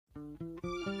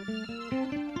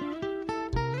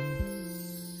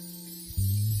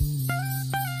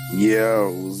Yeah,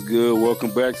 it was good.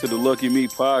 Welcome back to the Lucky Me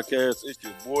podcast. It's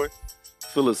your boy,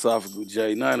 Philosophical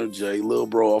J, Niner J, Lil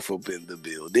Bro off up in the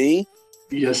building.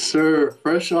 Yes, sir.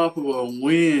 Fresh off of a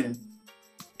win,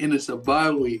 and it's a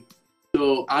bye week.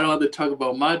 So I don't have to talk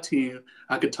about my team.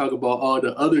 I could talk about all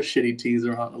the other shitty teams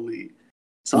around the league.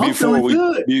 So I'm feeling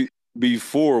good.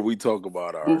 Before we talk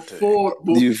about our team. Before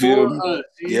You feel me? us.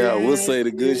 Yeah, we'll say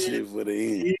the good shit for the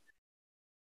end. Yeah.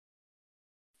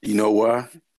 You know why?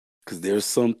 Because there's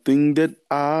something that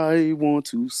I want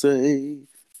to say.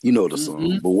 You know the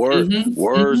song, but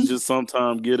words just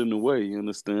sometimes get in the way. You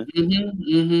understand?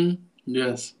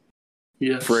 Yes.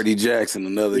 Freddie Jackson,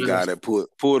 another guy that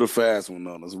pulled a fast one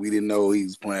on us. We didn't know he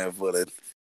was playing for the.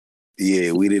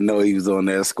 Yeah, we didn't know he was on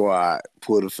that squad.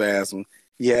 Pulled a fast one.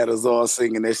 He had us all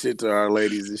singing that shit to our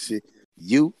ladies and shit.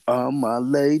 You are my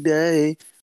lady.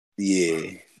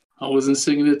 Yeah. I wasn't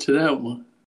singing it to that one.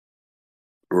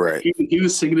 Right. He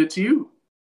was singing it to you.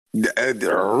 But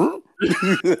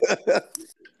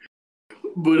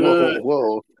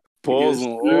whoa. Pause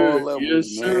on all levels, yes,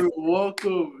 sir.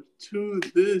 Welcome to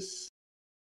this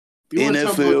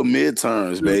NFL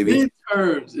midterms, baby.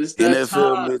 Midterms. It's that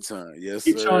NFL time. midterm. Yes,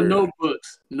 Get sir. y'all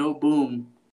notebooks. No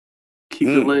boom. Keep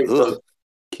your leg up.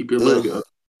 Keep your leg up.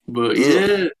 But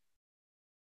yeah,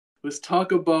 let's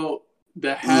talk about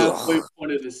the halfway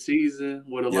point of the season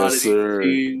with a lot of these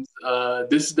teams.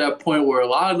 This is that point where a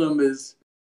lot of them is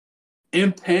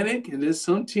in panic, and then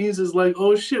some teams is like,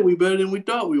 "Oh shit, we better than we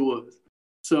thought we was."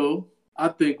 So I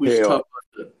think we should talk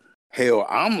about that. Hell,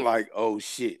 I'm like, "Oh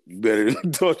shit, you better than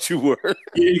you thought you were."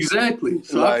 Yeah, exactly.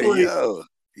 So like, I feel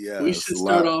like we should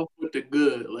start off with the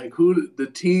good, like the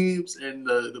teams and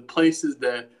the places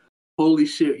that, holy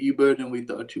shit, you better than we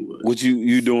thought you would. What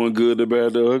you doing good, the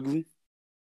bad, the ugly?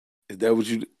 Is that what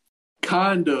you do?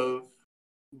 Kind of,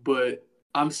 but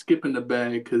I'm skipping the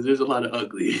bad because there's a lot of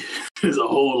ugly. There's a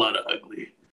whole lot of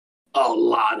ugly. A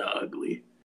lot of ugly.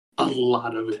 A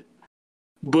lot of it.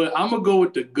 But I'm going to go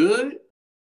with the good.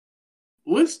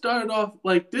 Let's start off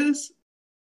like this.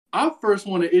 I first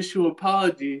want to issue an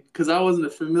apology because I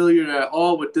wasn't familiar at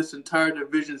all with this entire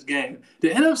division's game. The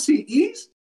NFC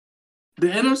East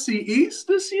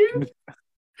this year?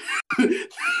 The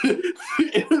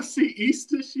NFC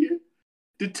East this year?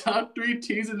 The top three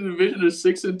teams in the division are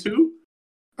 6-2?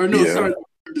 Or no, sorry,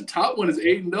 the top one is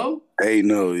 8-0?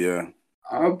 8-0, yeah.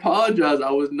 I apologize.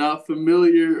 I was not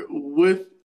familiar with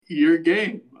your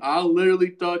game. I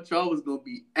literally thought y'all was going to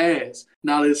be ass.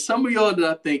 Now, there's some of y'all that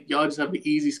I think y'all just have an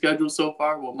easy schedule so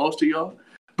far, well, most of y'all.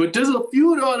 But there's a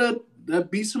few of y'all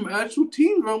that beat some actual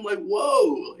teams where I'm like,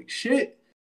 whoa, like shit.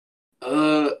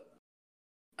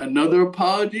 Another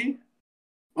apology?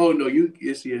 Oh, no,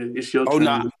 it's your turn.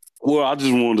 Nah. Well, I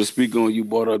just wanted to speak on you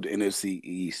brought up the NFC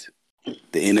East.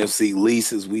 The NFC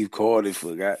least, as we've called it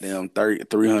for goddamn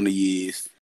 300 years.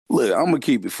 Look, I'm going to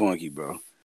keep it funky, bro.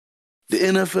 The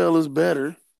NFL is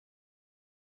better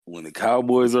when the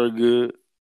Cowboys are good,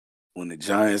 when the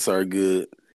Giants are good,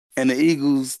 and the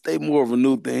Eagles, they more of a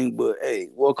new thing, but hey,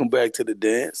 welcome back to the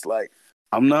dance. Like,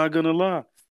 I'm not going to lie.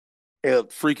 Hell,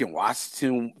 freaking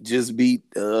Washington just beat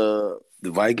the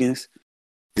Vikings.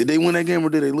 Did they win that game or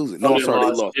did they lose it? No, I'm sorry,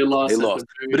 they lost.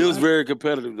 But it was very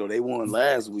competitive, though. They won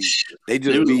last week. They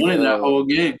just beat winning that whole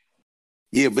game.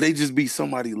 Yeah, but they just beat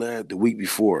somebody the week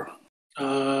before.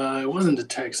 It wasn't the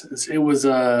Texans. It was who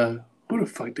the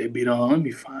fuck they beat on? Let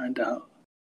me find out.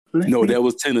 No, that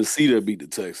was Tennessee that beat the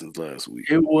Texans last week.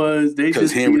 It was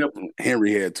because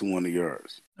Henry had 200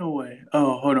 yards. No way.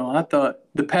 Oh, hold on. I thought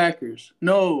the Packers.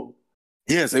 No.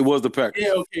 Yes, it was the Packers.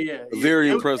 Yeah, okay, yeah. A very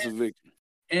impressive victory.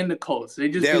 And the Colts. They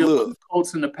just beat up the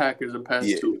Colts and the Packers the past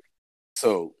 2 weeks.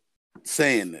 So,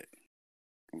 saying that,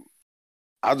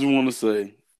 I just want to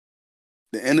say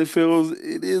the NFL,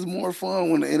 it is more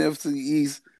fun when the NFC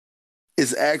East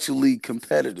is actually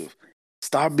competitive.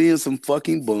 Stop being some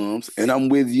fucking bums, and I'm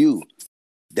with you.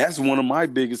 That's one of my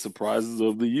biggest surprises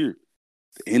of the year.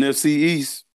 The NFC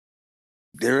East,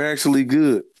 they're actually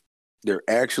good. They're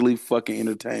actually fucking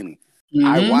entertaining. Mm-hmm.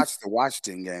 I watched the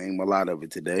Washington game, a lot of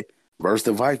it today, versus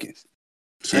the Vikings.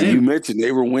 Same. And you mentioned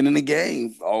they were winning the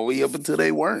game all the way up until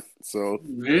they weren't. So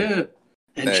yeah.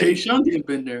 And Chase Young ain't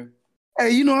been there.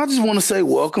 Hey, I just want to say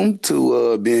welcome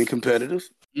to being competitive.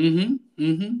 It's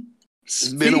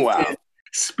been a while.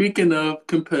 Speaking of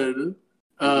competitive,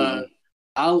 I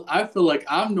feel like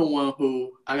I'm the one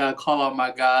who I gotta call out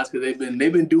my guys because they've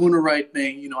been doing the right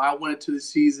thing. I went into the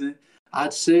season. I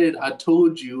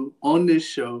told you on this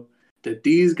show that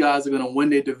these guys are gonna win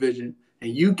their division,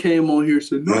 and you came on here and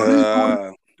said,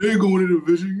 no, they ain't going to the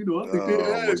division. I think they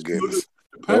asked. The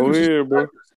Packers, here, bro.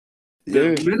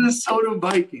 The Minnesota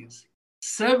Vikings,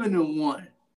 7-1.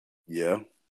 Yeah.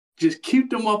 just keep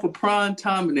them off of prime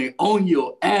time and they own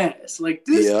your ass. Like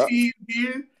this Yeah, team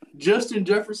here, Justin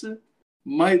Jefferson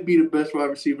might be the best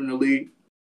wide receiver in the league.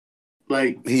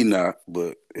 Like he not,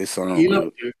 but it sounds he up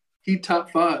good. there. He top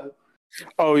 5.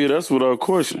 Oh yeah, that's without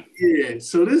question. Yeah,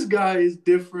 so this guy is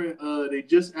different. They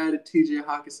just added TJ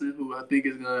Hawkinson, who I think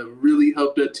is gonna really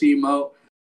help that team out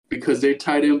because their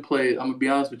tight end play. I'm gonna be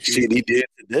honest with you. Shit, he did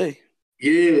today.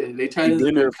 Yeah, they tight He ends have been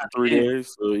been there for kind of 3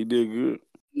 days, so he did good.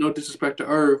 no disrespect to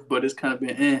Irv, but it's kind of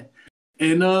been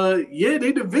And yeah,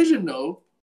 their division though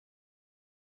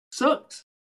sucks.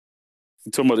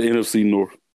 You talking about the NFC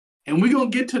North? And we're gonna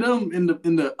get to them in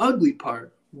the ugly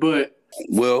part. But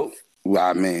Well,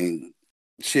 I mean,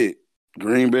 shit.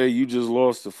 Green Bay, you just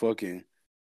lost to fucking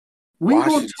we gonna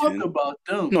talk Washington. about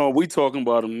them. No, we talking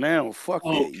about them now. Fuck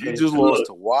that. You Okay, just so lost look,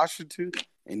 to Washington,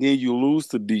 and then you lose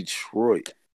to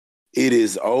Detroit. It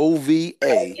is OVA.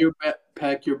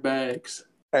 pack your bags.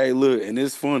 Hey, look, and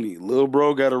it's funny. Lil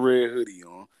bro got a red hoodie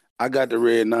on. I got the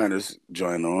Red Niners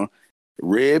joint on.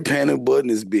 Red panic button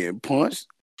is being punched.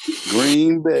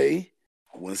 Green Bay,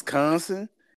 Wisconsin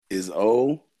is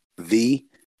OVA.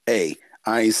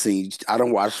 I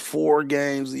don't watch 4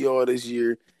 games of y'all this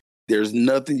year. There's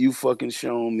nothing you fucking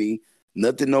shown me.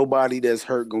 Nothing nobody that's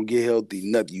hurt gonna get healthy.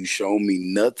 Nothing. You show me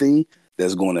nothing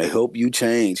that's gonna help you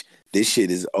change. This shit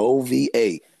is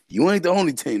OVA. You ain't the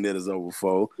only team that is over,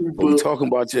 foe. But we talking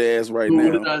about your ass right what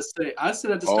now. did I say? I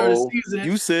said at the start of the Oh, season.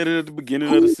 you said it at the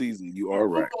beginning of the season. You are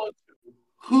right.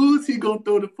 Who's he gonna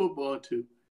throw the football to?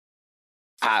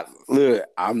 I'm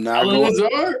not Allen going.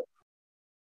 Lazard?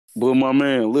 But my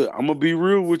man, look, I'm gonna be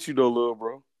real with you though, little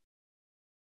bro.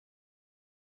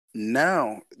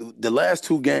 Now, the last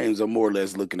 2 games, I'm more or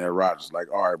less looking at Rodgers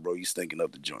like, all right, bro, you stinking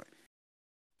up the joint.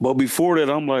 But before that,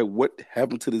 I'm like, what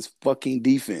happened to this fucking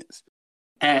defense?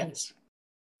 Ass.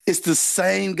 It's the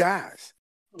same guys.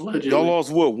 Allegedly. Y'all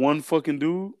lost what, 1 fucking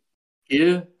dude?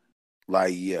 Yeah.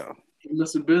 Like, yeah. He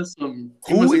must have been some.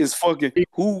 Who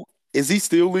is he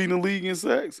still leading the league in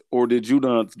sacks? Or did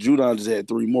Judon just had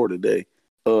 3 more today?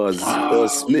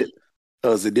 Smith.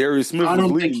 Zadarius Smith I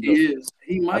was don't think leading he though. is.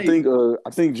 He might.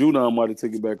 I think Judon might have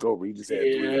taken it back over. He just had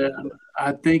 3 Yeah, more.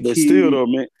 I think But still though,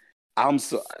 man, I'm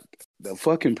so the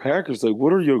fucking Packers, like,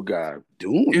 what are your guys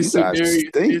doing? It's You guys Darius.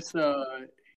 stink.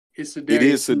 It's It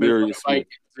is Smith on the Darius Smith. Vikings.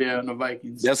 Yeah, on the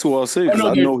Vikings. That's who I'll say, Oh because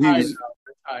no, I they're know he tied was now.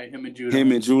 They're tied. Him and Judah.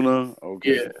 him and Juna.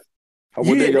 Okay. Yeah.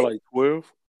 What they got, like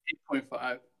 12?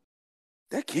 8.5.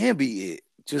 That can't be it.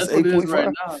 Just That's what it is 8.5.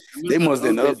 right now. They must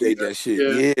didn't update update that shit.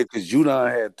 Yeah, because Judon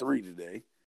had 3 today.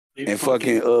 And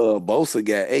fucking Bosa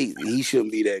got 8. He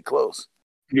shouldn't be that close.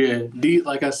 Yeah.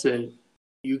 Like I said,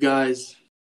 you guys,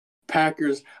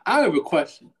 Packers. I have a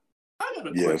question. I got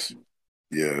a question.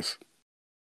 Yes.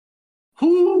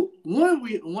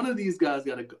 One of these guys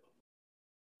got to go?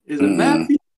 Is it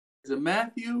Matthew? Is it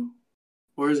Matthew?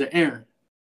 Or is it Aaron?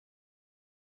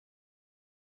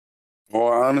 All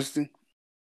honesty,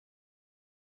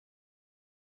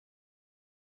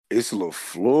 it's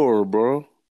LaFleur, bro.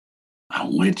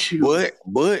 I'm with you. But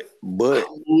I'm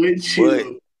with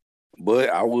you. But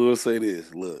I will say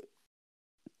this. Look,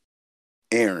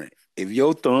 Aaron, if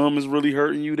your thumb is really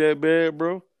hurting you that bad,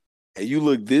 bro, and you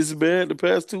look this bad the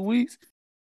past 2 weeks,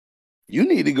 you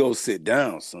need to go sit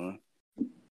down, son.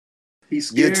 He's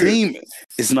scared. Your team,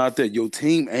 it's not that your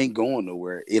team ain't going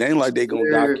nowhere. It ain't like they gonna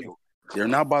dock you. They're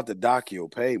not about to dock your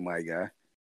pay, my guy.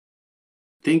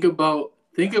 Think about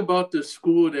the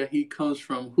school that he comes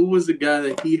from. Who was the guy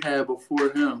that he had before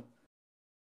him?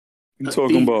 You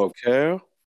talking about Cal?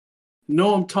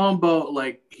 No, I'm talking about,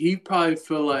 like, he probably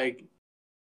feel like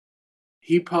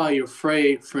he probably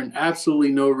afraid for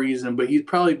absolutely no reason, but he's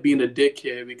probably being a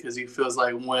dickhead because he feels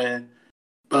like when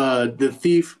the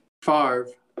thief Favre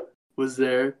was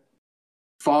there,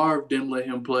 Favre didn't let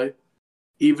him play.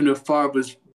 Even if Favre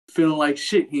was feeling like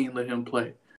shit, he didn't let him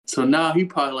play. So now he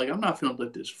probably like, I'm not finna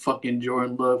let this fucking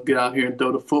Jordan Love get out here and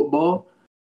throw the football.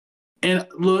 And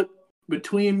look,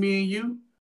 between me and you,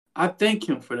 I thank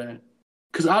him for that.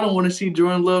 Because I don't want to see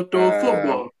Jordan Love throw a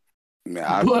football. Man,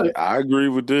 I agree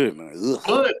with that, man.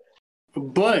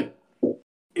 But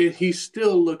he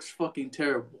still looks fucking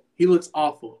terrible. He looks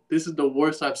awful. This is the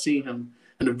worst I've seen him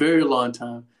in a very long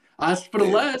time. For the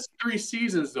last 3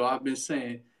 seasons, though, I've been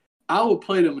saying I will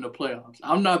play them in the playoffs.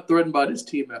 I'm not threatened by this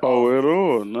team at all. Oh, at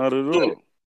all. Not at all.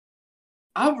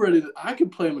 I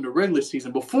could play them in the regular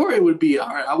season. Before it would be, all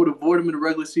right, I would avoid them in the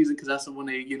regular season because that's when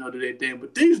they, do their thing.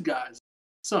 But these guys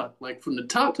suck. Like, from the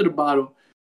top to the bottom.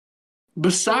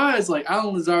 Besides, like,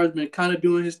 Allen Lazard's been kind of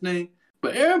doing his thing,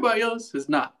 but everybody else is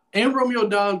not. And Romeo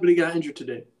Dobbs, but he got injured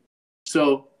today.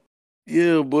 So.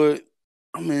 Yeah, but,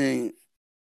 I mean,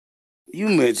 you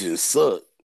mentioned suck.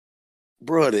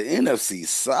 bro, the NFC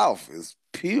South is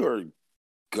pure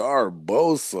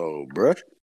garboso, bro.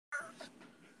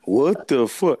 What the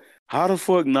fuck? How the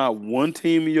fuck not one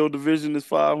team in your division is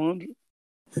 500?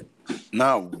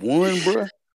 Not one, bro.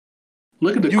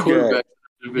 Look at the You got quarterback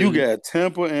you division. got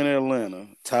Tampa and Atlanta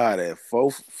tied at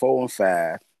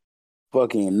 4-5.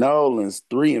 Fucking Nolan's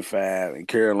 3-5 and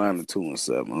Carolina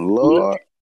 2-7. Look, Lord,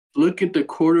 look at the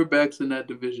quarterbacks in that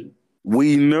division.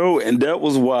 we know, and that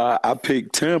was why I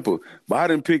picked Tampa. But I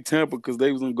didn't pick Tampa because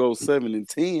they was gonna go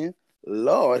 7-10.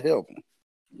 Lord help them.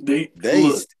 They They,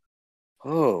 look.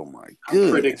 oh my I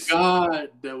pray to goodness, God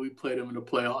that we play them in the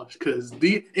playoffs because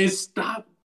stop.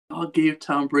 Y'all gave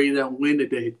Tom Brady that win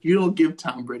today. You don't give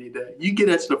Tom Brady that. You get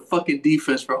us the fucking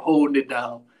defense for holding it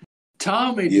down.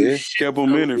 Tom ain't do yeah, shit kept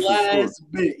them the in it for sure.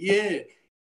 last bit. Yeah,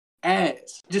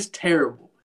 ass, just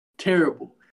terrible,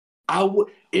 terrible.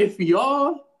 If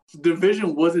y'all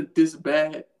division wasn't this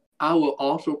bad, I would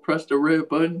also press the red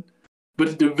button. But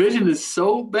the division is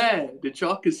so bad that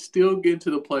y'all can still get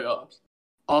into the playoffs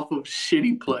off of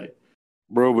shitty play.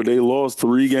 Bro, but they lost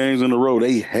 3 games in a row.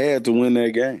 They had to win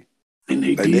that game. And they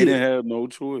Like they did. didn't have no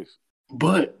choice.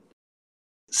 But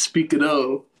speaking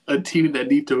of a team that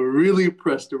need to really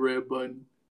press the red button.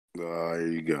 There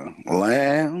you go.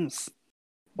 Lambs.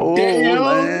 Oh, Damn,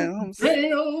 lambs.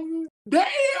 damn, damn.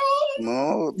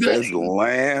 No, that's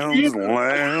lambs,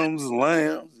 lambs,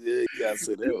 lambs. Yeah, you gotta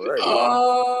say that right.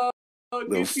 Oh,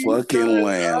 The get these fucking guys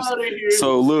lambs. out of here.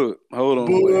 So look, hold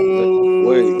on,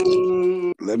 wait.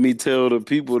 Boo. Let me tell the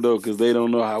people though, because they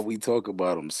don't know how we talk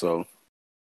about them. So,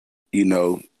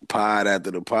 pod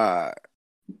after the pod.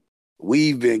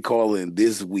 We've been calling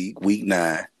this week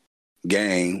 9,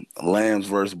 game, Lambs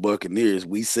versus Buccaneers.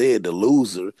 We said the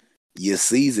loser, your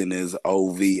season is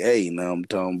OVA. Now I'm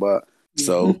talking about.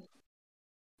 So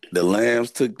the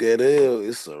Lambs took that L.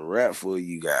 It's a wrap for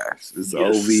you guys. It's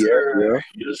Yes, OVA, sir. yeah.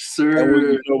 Yes, And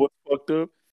sir. you know what fucked up?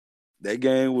 That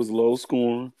game was low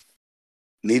scoring.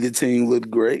 Neither team looked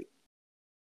great.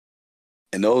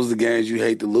 And those are the games you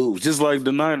hate to lose. Just like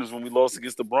the Niners when we lost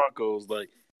against the Broncos. Like,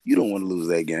 you don't want to lose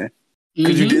that game.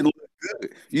 Because you didn't look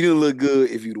good. You didn't look good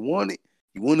if you'd won it.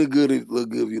 You wouldn't look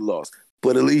good if you lost.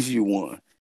 But at least you won.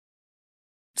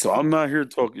 So I'm not here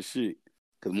talking shit.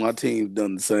 Because my team's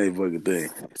done the same fucking thing.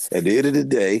 At the end of the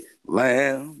day,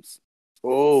 Lambs.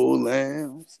 Oh,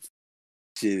 Lambs.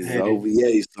 Shit is Hey.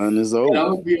 OVA, son. It's over. And I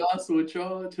would be honest with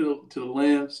y'all, to the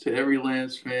Lambs, to every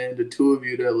Lambs fan, the two of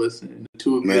you that listen, the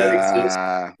two of you that exist,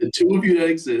 the two of you that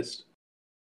exist.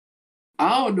 I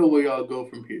don't know where y'all go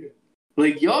from here.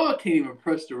 Like y'all can't even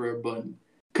press the red button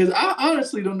because I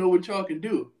honestly don't know what y'all can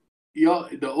do. Y'all,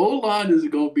 the old line is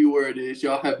gonna be where it is.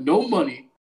 Y'all have no money.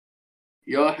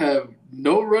 Y'all have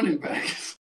no running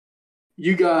backs.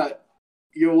 You got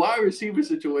your wide receiver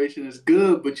situation is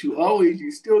good, but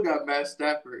you still got Matt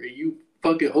Stafford, and you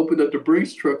fucking opened up the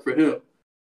Brinks truck for him.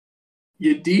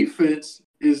 Your defense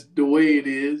is the way it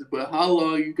is, but how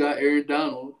long you got Aaron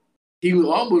Donald? He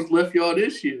almost left y'all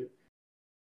this year.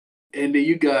 And then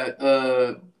you got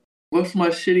what's my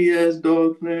shitty ass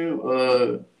dog's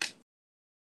name?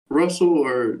 Russell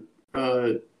or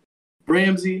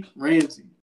Ramsey? Ramsey.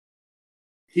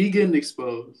 He getting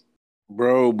exposed.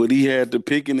 Bro, but he had to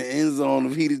pick in the end zone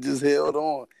if he'd have just held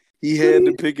on. He had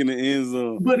to pick in the end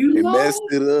zone But he and lost. messed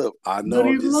it up. I But know, he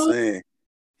I'm just lost. saying.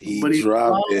 He But he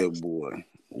dropped that lost. boy.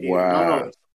 He Wow.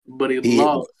 lost. But he He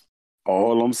lost.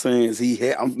 all I'm saying is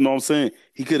I'm saying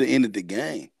he could have ended the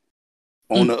game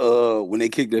on the when they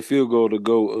kicked that field goal to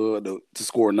go to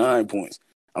score 9 points.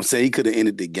 I'm saying he could have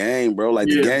ended the game, bro. Like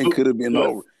the Yeah, game could have been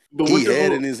over. but He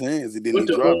had it in his hands and then he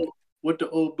dropped it. what the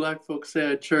old black folks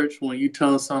say at church when you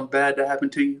tell them something bad that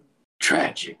happened to you?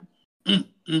 Tragic.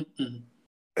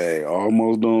 Hey,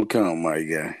 almost don't count, my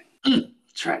guy.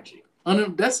 Tragic.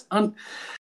 That's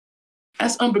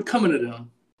unbecoming of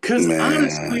them. Because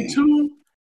honestly, Man. too,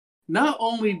 not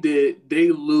only did they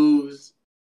lose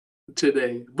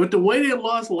today, but the way they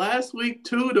lost last week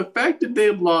too, the fact that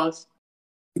they lost,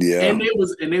 Yeah. and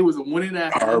they was winning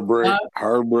at Heartbreak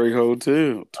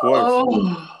Hotel twice.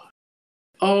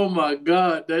 Oh my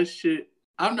God, that shit.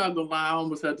 I'm not gonna lie, I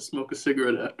almost had to smoke a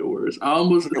cigarette afterwards. I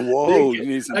almost Whoa, you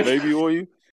need some baby oil?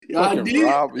 I Fucking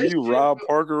did. Rob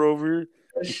Parker over here?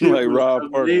 That shit Like was Rob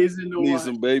Parker. amazing to Need watch.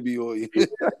 some baby oil.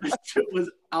 That shit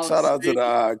was outstanding. Shout out to the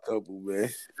odd couple, man.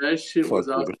 That shit was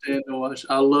Fuck outstanding to watch.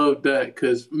 I love that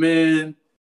because, man,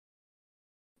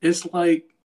 it's like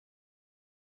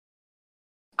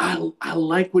I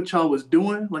like what y'all was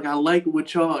doing. Like I like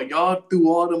what y'all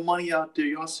threw all the money out there.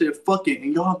 Y'all said fuck it,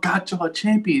 and y'all got y'all a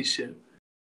championship.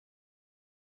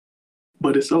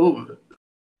 But it's over.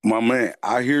 My man,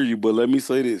 I hear you, but let me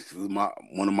say this: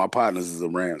 one of my partners is a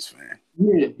Rams fan,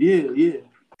 Yeah, yeah, yeah.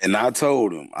 and I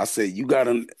told him, I said, you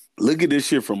gotta look at this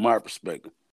shit from my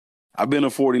perspective. I've been a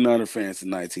 49er fan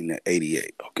since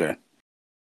 1988. Okay,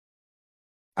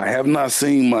 I have not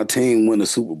seen my team win a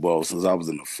Super Bowl since I was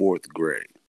in the fourth grade.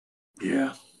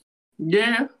 Yeah.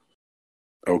 Yeah.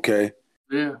 Okay,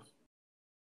 Yeah.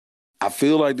 I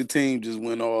feel like the team just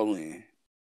went all in.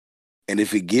 And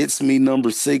if it gets me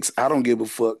number six, I don't give a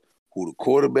fuck who the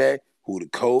quarterback, who the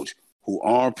coach, who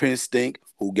armpits stink,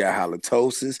 who got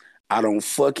halitosis. I don't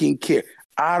fucking care.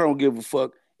 I don't give a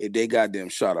fuck if they goddamn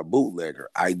shot a bootlegger.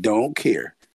 I don't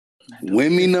care. I don't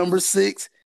Win me care. number six,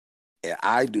 and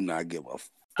I do not give a fuck.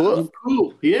 I'm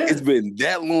cool. Yeah. It's been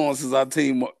that long since I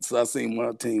seen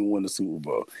my team win the Super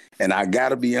Bowl, and I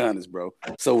gotta be honest, bro.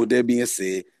 So with that being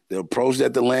said, the approach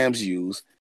that the Lambs used,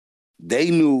 they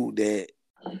knew that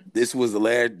this was the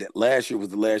last year was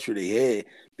the last year they had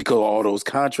because of all those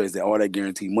contracts that all that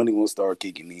guaranteed money will start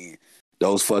kicking in.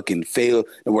 Those fucking failed,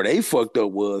 and where they fucked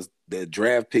up was the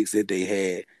draft picks that they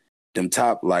had, them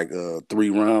top like 3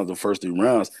 rounds, the first 3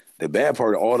 rounds. The bad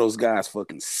part, all those guys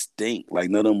fucking stink. Like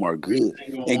none of them are good,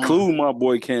 including my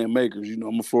boy Cam Makers. You know,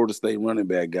 I'm a Florida State running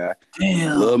back guy.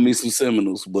 Love Damn. me some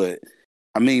Seminoles, but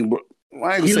I mean, bro, I ain't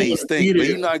gonna He say don't he want to be stink, but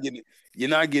there. you're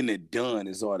not getting it done.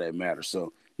 Is all that matters.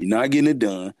 So you're not getting it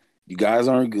done. You guys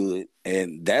aren't good,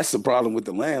 and that's the problem with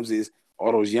the Lambs is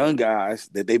all those young guys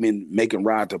that they've been making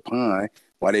ride to pine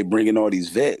while they bringing all these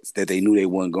vets that they knew they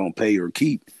wasn't gonna pay or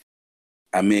keep.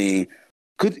 I mean,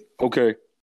 okay.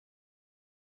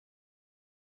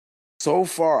 So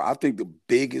far, I think the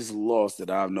biggest loss that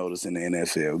I've noticed in the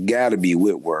NFL got to be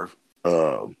Whitworth,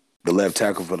 the left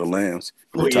tackle for the Lambs,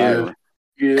 Oh yeah. retiring.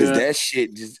 Because Yeah. that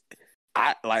shit just,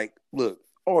 I like, look,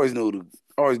 always knew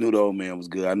the old man was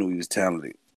good. I knew he was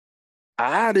talented.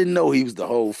 I didn't know he was the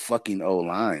whole fucking O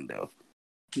line though.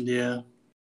 Yeah.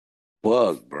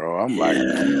 Fuck, bro. I'm like,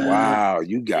 Yeah. wow,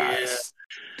 you Yeah. guys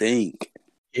stink.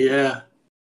 Yeah.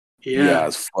 You Yeah.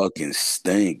 guys fucking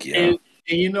stink, And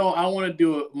yo. I want to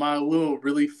do my little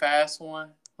really fast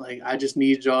one. Like I just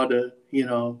need y'all to,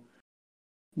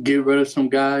 get rid of some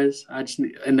guys. I just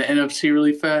need in the NFC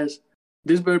really fast.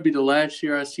 This better be the last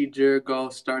year I see Jared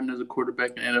Goff starting as a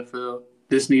quarterback in the NFL.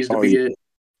 This needs to Oh, be it.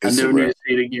 I it's a never need wrap. to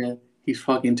see it again. He's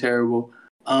fucking terrible.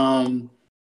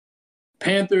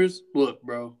 Panthers, look,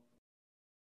 bro.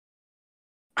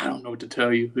 I don't know what to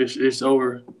tell you. It's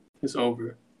over. It's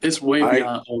over. It's way I,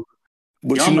 beyond over.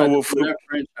 but Y'all you know might what? do that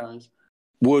franchise.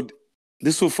 What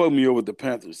this will fuck me over with the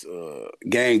Panthers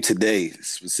game today,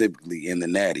 specifically in the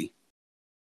Natty.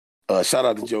 Shout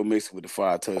out to Joe Mixon with the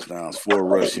 5 touchdowns,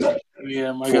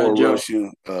 Yeah, my guy four Joe.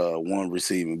 rushing, one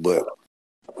receiving. But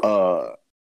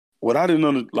what I didn't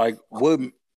know, like what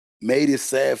made it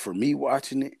sad for me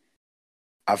watching it,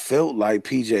 I felt like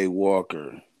PJ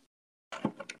Walker,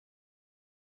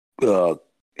 uh,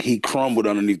 he crumbled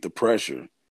underneath the pressure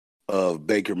of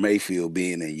Baker Mayfield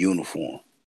being in uniform.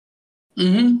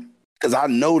 Mm-hmm. Because I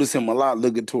noticed him a lot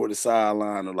looking toward the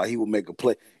sideline or like he would make a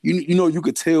play. You know, you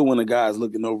could tell when a guy's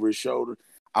looking over his shoulder.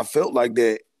 I felt like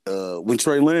that when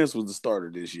Trey Lance was the starter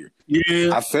this year.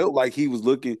 Yeah. I felt like he was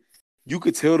looking. You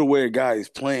could tell the way a guy is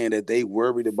playing that they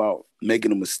worried about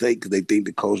making a mistake because they think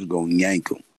the coach is going to yank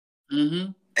him.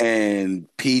 Mm-hmm. And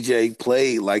PJ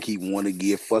played like he wanted to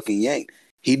get fucking yanked.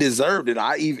 He deserved it.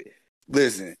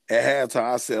 Listen, at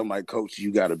halftime, I said, I'm like, Coach,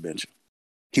 you got to bench him.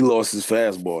 He lost his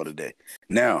fastball today.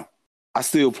 Now, I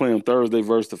still play him Thursday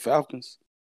versus the Falcons.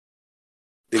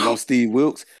 They're going to Steve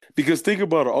Wilkes. Because think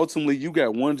about it. Ultimately, you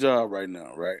got one job right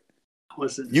now, right?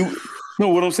 Listen. You know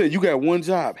what I'm saying? You got one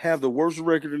job. Have the worst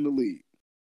record in the league.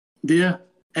 Yeah.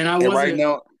 And I And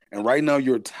wasn't. right now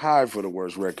you're tied for the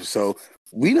worst record. So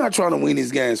we not trying to win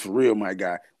these games for real, my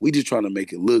guy. We just trying to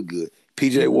make it look good.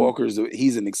 PJ Walker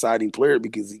he's an exciting player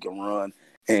because he can run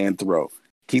and throw.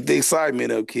 Keep the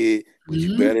excitement up, kid, because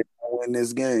you better win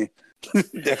this game.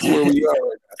 That's where we are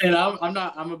right now. And I'm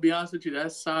not. I'm gonna be honest with you.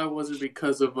 That side wasn't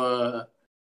because of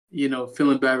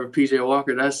feeling bad for PJ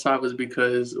Walker. That side was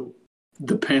because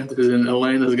the Panthers and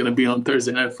Atlanta is gonna be on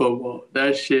Thursday Night Football.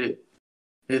 That shit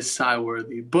is side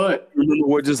worthy. But Remember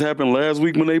what just happened last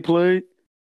week when they played?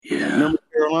 yeah, Remember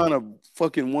Carolina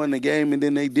fucking won the game and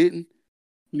then they didn't?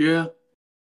 yeah,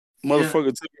 yeah, Motherfucker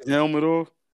took his helmet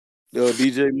off.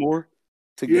 DJ Moore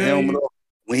took the yeah, helmet off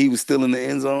when he was still in the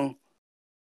end zone.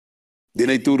 Then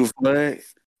they threw the flag,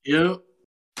 yeah.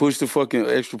 pushed the fucking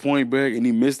extra point back, and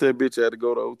he missed that bitch. Had to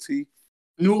go to OT.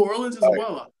 New Orleans as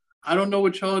well. I don't know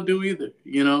what y'all do either.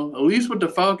 At least with the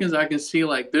Falcons, I can see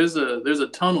like there's a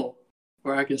tunnel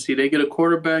where I can see they get a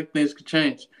quarterback, things could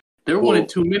change. They're winning Well,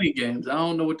 too many games. I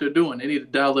don't know what they're doing. They need to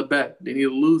dial it back. They need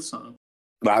to lose some.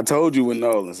 but I told you with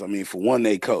Nolans, I mean, for one,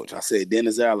 they coach. I said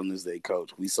Dennis Allen is their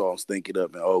coach. We saw him stink it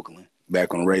up in Oakland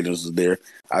back when the Raiders was there.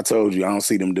 I told you I don't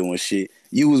see them doing shit.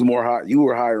 You was more high. You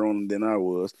were higher on them than I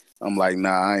was. I'm like, nah,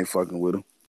 I ain't fucking with them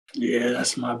Yeah,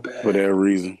 that's my for bad. that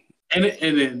reason. And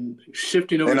then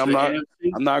shifting over And to I'm the not.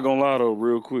 AFC. I'm not gonna lie though,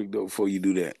 real quick though, before you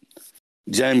do that.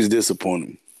 James disappointed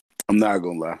me. I'm not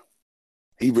gonna lie.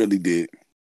 He really did.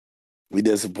 He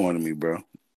disappointed me, bro.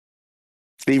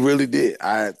 He really did.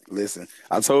 I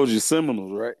told you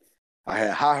Seminoles, right? I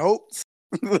had high hopes.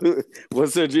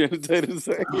 What's that James Tatum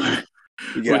say?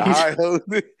 You when got he high hopes.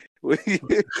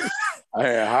 I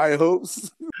had high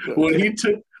hopes. when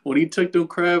Okay. he took them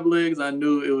crab legs, I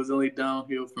knew it was only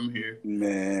downhill from here.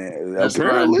 Man, That's why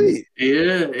I knew. apparently.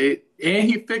 Yeah, and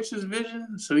he fixed his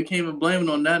vision, so he can't even blame it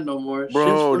on that no more. Shit's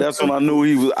Bro, fucked that's when up. I knew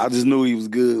he was. I just knew he was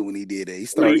good when he did that. He When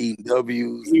started eating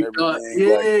W's and you thought, everything.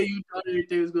 Like, yeah, you thought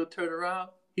everything was gonna turn around.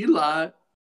 He lied.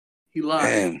 He lied.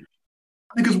 man,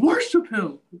 Niggas worship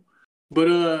him.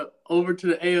 But over to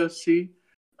the AFC.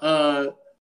 Uh,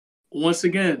 once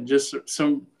again, just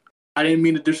some. I didn't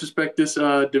mean to disrespect this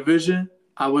division.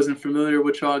 I wasn't familiar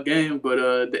with y'all game, but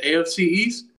the AFC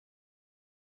East.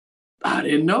 I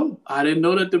didn't know. I didn't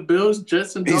know that the Bills,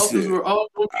 Jets, and he Dolphins said, were all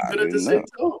going to be I good at the didn't same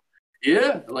know. time.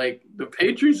 Yeah, like the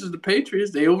Patriots is the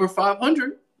Patriots. They over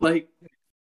 500. Like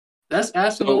that's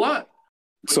asking a So, lot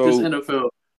with this so NFL.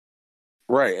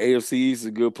 right, AFC East is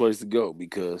a good place to go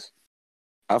because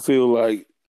I feel like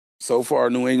so far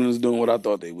New England is doing what I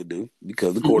thought they would do because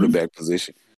of the Mm-hmm. quarterback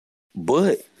position.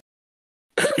 But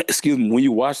excuse me, when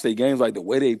you watch their games, like the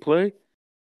way they play,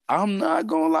 I'm not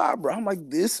gonna lie, bro. I'm like,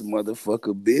 this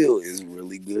motherfucker Bill is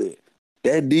really good.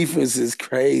 That defense is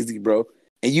crazy, bro.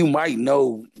 And you might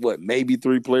know what, maybe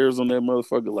 3 players on that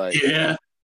motherfucker. Like Yeah.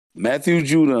 Matthew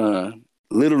Judon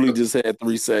literally just had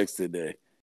 3 sacks today.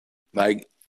 Like,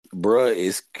 bruh,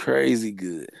 is crazy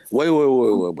good.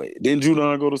 Wait. Didn't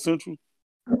Judon go to Central?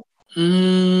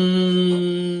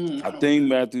 I think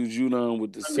Matthew Judon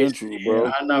with the Let me see. Central,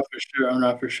 bro. I'm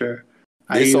not for sure.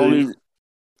 I This usually only,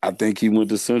 I think he went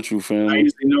to Central, I family.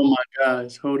 usually know my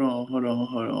guys. Hold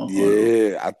on.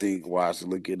 Yeah, I think. Watch,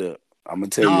 look it up. I'm gonna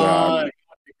tell you how I Nah, know. he went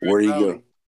to Grand Where he go?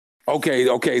 Valley.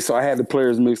 Okay. So I had the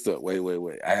players mixed up. Wait.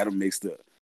 I had them mixed up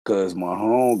because my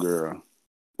homegirl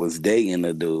was dating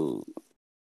a dude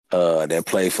that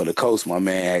played for the Coast. My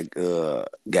man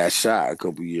got shot a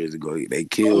couple years ago. They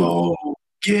killed him. Oh,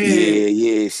 yeah.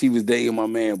 Yeah. She was dating my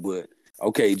man, but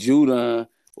okay, Judon.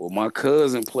 Well, my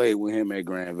cousin played with him at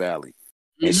Grand Valley,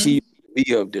 and Mm-hmm. she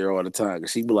be up there all the time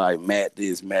because she be like, Matt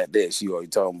this, Matt that. She always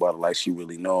talking about it like she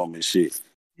really know him and shit.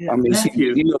 Yeah, I mean,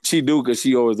 Matthew. she do because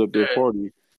she always up there Yeah.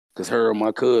 partying. Because her and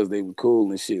my cuz, they were cool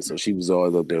and shit. So she was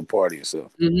always up there partying. So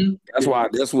Mm-hmm. Yeah.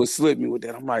 that's what slipped me with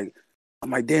that. I'm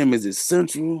like, damn, is it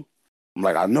Central? I'm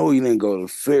like, I know he didn't go to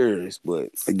Ferris, but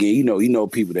again, you know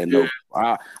people that Yeah.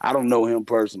 know. I don't know him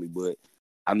personally, but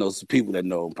I know some people that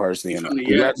know him personally. He And from the Yak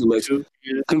congratulations, too.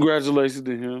 Yeah. congratulations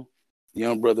to him,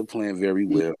 young brother playing very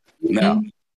well. Now, Mm-hmm.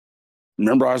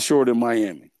 remember I showed in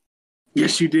Miami.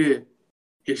 Yes, you did.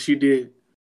 Yes, you did.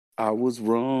 I was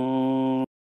wrong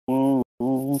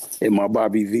in my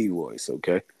Bobby V voice,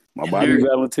 okay? My And Bobby there,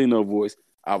 Valentino voice,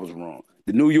 I was wrong.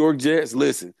 The New York Jets,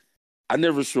 listen, I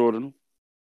never shorted them.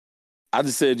 I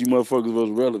just said you motherfuckers was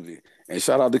relevant. And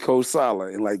shout out to Coach Sala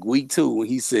in like week 2 when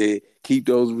he said, keep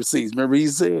those receipts. Remember he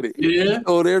said it? He yeah,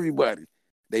 told everybody.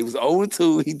 They was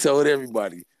 0-2. He told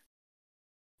everybody.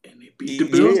 and they beat the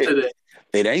Bills Yeah. today.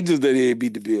 It ain't just that they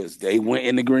beat the Bills. They went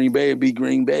into Green Bay and beat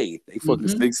Green Bay. They fucking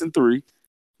Mm-hmm. 6-3.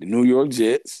 The New York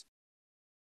Jets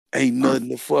ain't nothing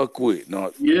to fuck with.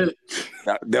 No, Yeah.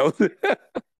 that was it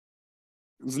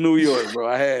was New York, bro.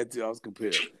 I had to. I was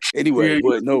compared. Anyway, Yeah.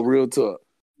 but no, real talk.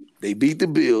 They beat the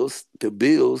Bills. The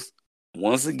Bills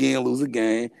once again lose a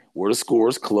game where the score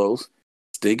is close,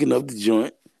 stinking up the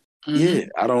joint. Mm-hmm. Yeah,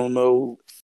 I don't know.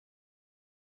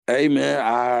 Hey man,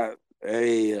 I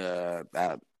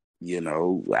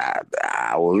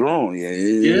was wrong.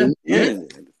 Yeah. Yeah.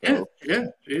 So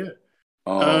Yeah.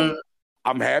 Uh, um,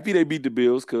 I'm happy they beat the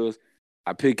Bills because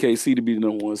I picked KC to be the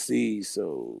number 1 seed.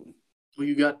 So well,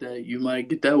 you got that. You might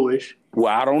get that wish. well,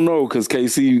 I don't know because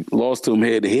KC lost to them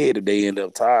head to head if they end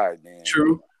up tied. Then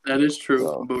True. That is true.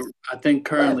 so But I think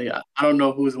currently, I don't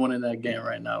know who's winning that game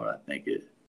right now, but I think it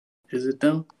is it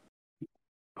them.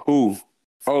 who?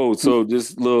 Oh, so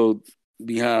just a little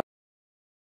behind.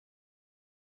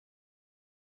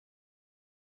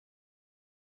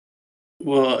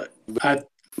 Well, I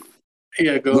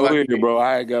yeah. Go. Go I ahead, can hear you. bro.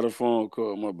 I got a phone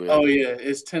call. My bad. Oh yeah,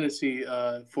 it's Tennessee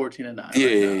 14-9 Yeah, right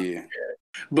yeah, now. yeah.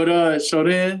 But so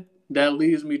then that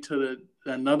leads me to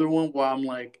another one where I'm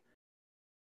like,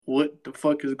 what the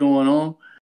fuck is going on?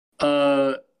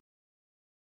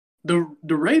 The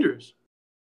Raiders.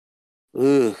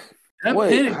 Ugh. That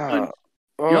Wait. panic button.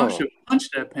 Y'all Oh. should punch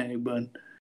that panic button.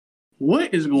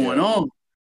 What is going Yeah. on?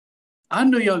 I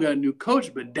know y'all got a new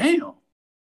coach, but damn.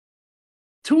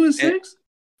 2-6?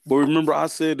 But remember, I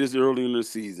said this early in the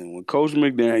season when Coach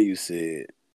McDaniel said,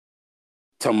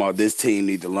 talking about this team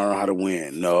need to learn how to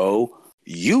win. No,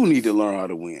 you need to learn how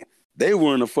to win. They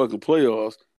were in the fucking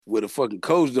playoffs with a fucking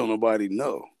coach don't nobody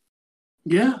know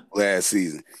Yeah. last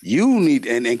season. You need,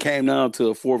 and came down to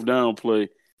a fourth down play.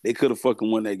 They could have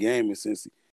fucking won that game in Cincy.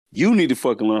 You need to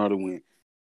fucking learn how to win.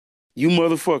 You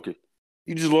motherfucker.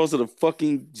 You just lost to the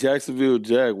fucking Jacksonville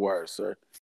Jaguars, sir.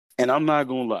 And I'm not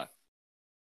going to lie.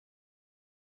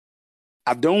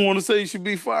 I don't want to say you should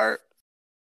be fired,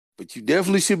 but you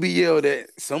definitely should be yelled at.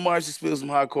 Somebody should spill some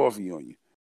hot coffee on you.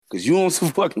 Because you on some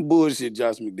fucking bullshit,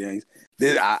 Josh McDaniels.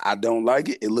 I don't like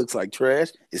it. It looks like trash.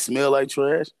 It smells like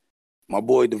trash. My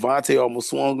boy Devontae almost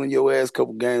swung on your ass a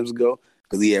couple games ago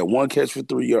because he had one catch for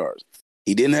 3 yards.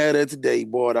 He didn't have that today. He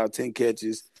balled out 10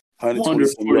 catches,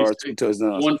 120-some yards, 2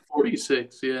 touchdowns.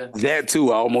 146, yeah. That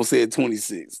too, I almost said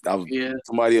 26. Yeah.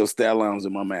 Somebody else stat line was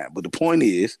in my mind. But the point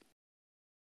is,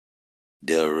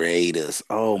 the Raiders.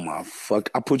 Oh my fuck!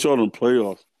 I put y'all in the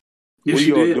playoffs. Yes, What are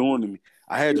you y'all did. doing to me?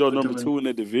 I had y'all number 2 in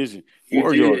the division. You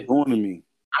What are y'all doing to me?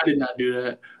 I did not do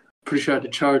that. Pretty sure I had the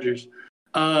Chargers.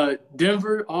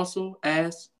 Denver also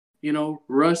asked,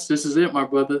 Russ, this is it, my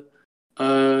brother.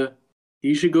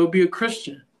 You should go be a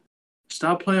Christian.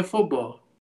 Stop playing football.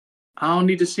 I don't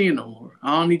need to see you no more.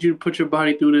 I don't need you to put your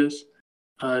body through this.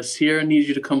 Sierra needs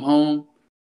you to come home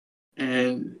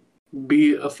and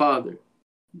be a father,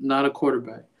 not a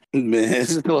quarterback. Man,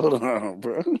 hold on,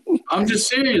 bro. I'm just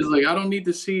serious. Like, I don't need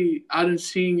to see. I done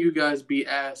seen you guys be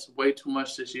asked way too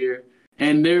much this year.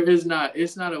 And it's not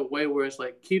a way where it's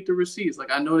like, keep the receipts. Like,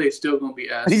 I know they still going to be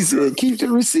asked. He said, keep the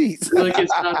receipts. Like,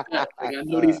 it's not that. Like, I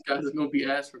know these guys are going to be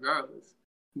asked regardless.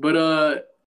 But,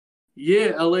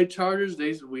 yeah, LA Chargers,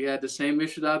 we had the same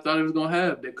issue that I thought it was going to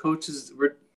have. The coaches,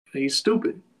 he's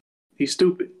stupid. He's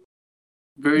stupid.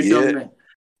 Very dumb man.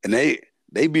 And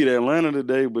they beat Atlanta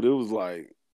today, but it was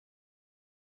like,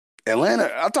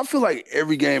 Atlanta, I feel like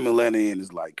every game Atlanta in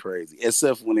is like crazy,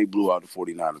 except when they blew out the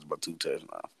 49ers by 2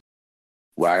 touchdowns.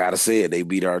 Well, I gotta say it, they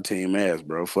beat our team ass,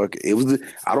 bro. Fuck it.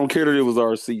 I don't care that it was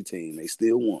our C team. They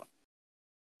still won.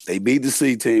 They beat the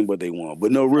C team, but they won.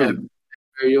 But no, really.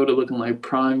 Mariota looking like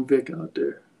prime Vic out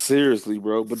there. Seriously,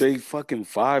 bro. But they fucking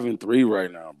 5-3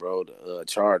 right now, bro. The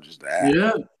Chargers.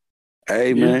 Yeah.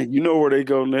 Hey, man, you know where they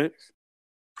go next?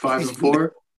 5-4.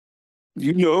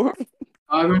 You know.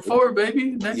 5-4,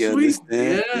 baby. Next week.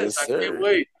 Yes, I sir. can't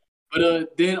wait.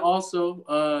 But then also,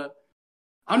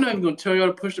 I'm not even gonna tell y'all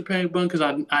to push the panic button because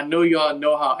I know y'all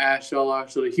know how ass y'all are.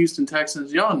 So the Houston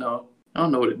Texans, y'all know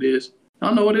what it is.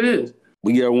 Y'all know what it is.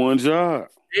 We got one job.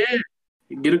 Yeah,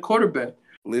 get a quarterback.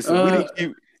 Listen, we didn't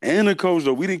keep and the coach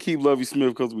though. We didn't keep Lovie Smith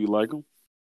because we like him.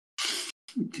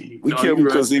 We kept him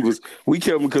because We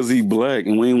kept him because he black,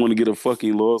 and we didn't want to get a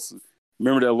fucking lawsuit.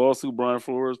 Remember that lawsuit Brian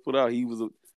Flores put out?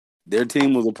 Their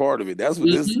team was a part of it. That's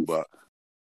what this is about.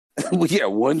 We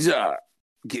got one job: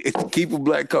 keep a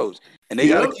black coach, and they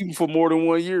got to keep him for more than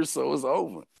 1 year, so it's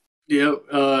over.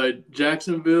 Yep.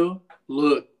 Jacksonville,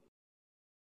 look,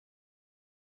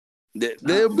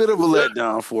 they're a bit of a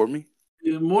letdown for me.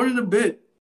 Yeah, more than a bit.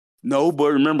 No,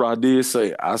 but remember, I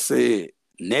said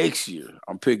next year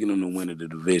I'm picking them to win the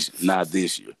division, not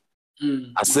this year.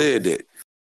 I said that.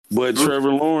 But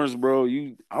Trevor Lawrence, bro,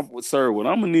 sir, what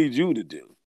I'm gonna need you to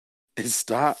do is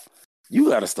stop. You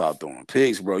gotta stop throwing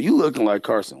picks, bro. You looking like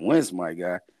Carson Wentz, my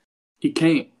guy. He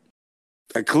can't.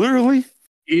 Clearly,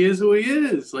 he is who he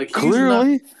is. Like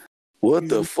clearly, what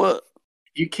the fuck?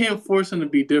 You can't force him to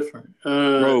be different,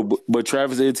 bro. But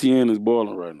Travis Etienne is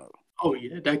balling right now. Oh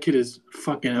yeah, that kid is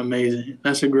fucking amazing.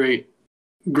 That's a great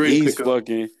He's pickup.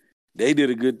 fucking. They did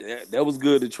a good. That was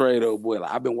good to trade, old boy.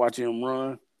 Like, I've been watching him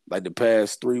run like the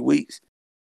past 3 weeks,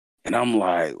 and I'm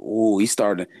like, oh, he's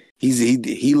starting.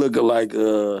 He looking like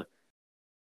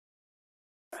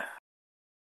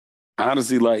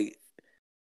honestly, like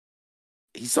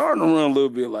he's starting to run a little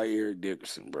bit like Eric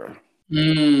Dickerson, bro.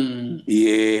 Yeah,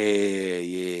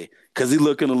 because he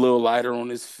looking a little lighter on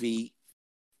his feet.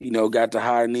 Got the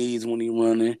high knees when he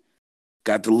running.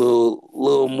 Got the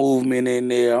little movement in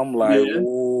there. I'm like,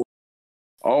 ooh.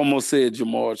 I almost said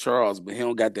Jamal Charles, but he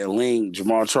don't got that lean.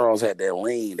 Jamal Charles had that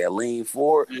lean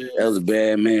forward. Yeah. That was a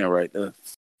bad man right there.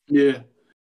 Yeah.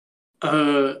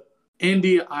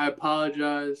 Indy, I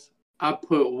apologize. I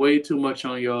put way too much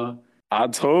on y'all. I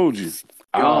told you.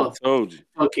 I Y'all told you.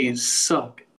 fucking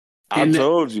suck. I And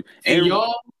told you. and And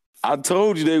y'all I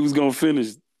told you they was gonna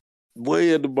finish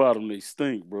way at the bottom. They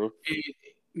stink, bro. and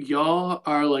y'all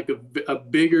are like a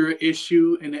bigger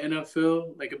issue in the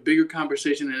NFL. Like a bigger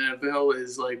conversation in the NFL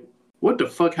is like, what the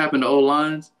fuck happened to O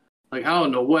lines? Like I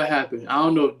don't know what happened. I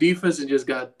don't know if defenses just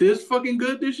got this fucking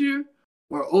good this year,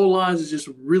 or O lines is just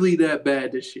really that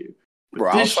bad this year. But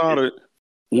Bro, this outside shit, of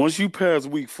once you pass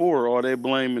week 4, all that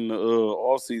blaming the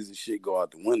all season shit go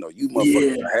out the window. You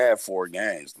motherfuckers yeah, had 4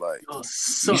 games. Like y'all you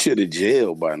suck. should have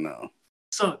jailed by now.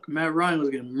 Suck. Matt Ryan was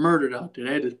getting murdered out there.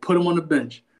 They had to put him on the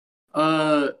bench.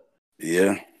 Uh,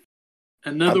 Yeah.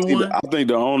 another I one. think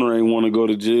the owner ain't want to go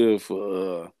to jail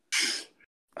for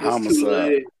It's too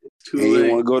homicide. late. It's He too ain't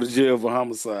want late. to go to jail for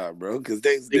homicide, bro. Because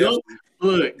they was They go definitely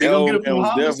look. They that gonna get old him man from was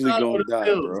definitely homicide or gonna the die,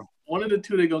 pills. bro. One of the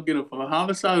two they gonna get him from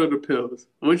homicide or the pills.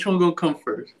 Which one gonna come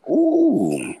first?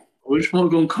 Ooh, Which one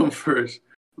gonna come first?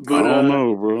 I But don't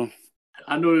know, bro.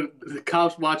 I know the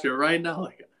cops watching right now.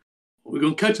 Like we're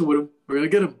gonna catch him with him. We're gonna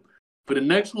get him. But the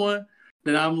next one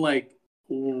that I'm like,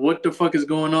 what the fuck is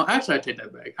going on? Actually, I take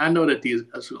that back. I know that these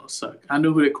guys are gonna suck. I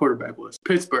knew who their quarterback was.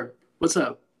 Pittsburgh. What's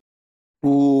up?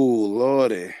 Ooh,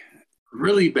 lordy.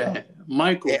 Really bad. Yeah,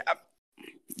 Michael.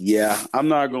 yeah, I'm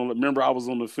not gonna remember. I was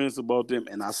on the fence about them,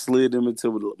 and I slid them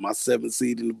into my 7th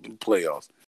seed in the playoffs.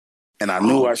 And I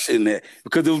knew Oh I shouldn't have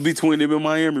because it was between them and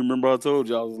Miami. Remember, I told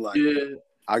you I was like, yeah,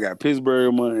 I got Pittsburgh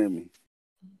and Miami,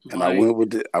 and I Mike. went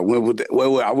with I went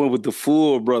with the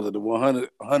full brother, the 100%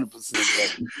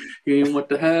 brother. You ain't want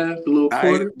the half, the little I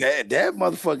ain't, quarter. that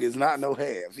motherfucker is not no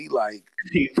half. He like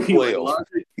He like 12.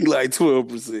 larger. He like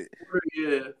 12%.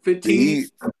 Yeah, 15.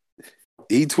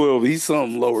 He 12. He's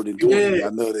something lower than Yeah. 20. I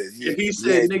know that. If Yeah, he he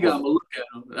said ain't nigga, 20. I'ma look at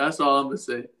him. That's all I'm gonna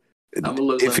say. I'm gonna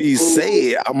look If like, he oh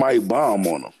say it, I might bomb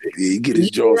on him. Yeah, he get his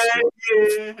jaw yeah,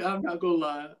 stuck. yeah. I'm not gonna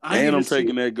lie. I need And to I'm see.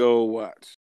 taking that gold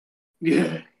watch.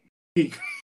 Yeah. He,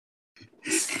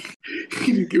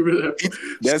 he need to get rid of that.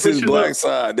 That's his Switch it up. black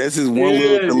side. That's his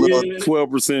Yeah, the little yeah.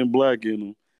 12% black in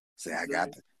him. Say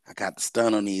Exactly. I got the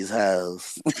stun on these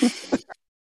hoes.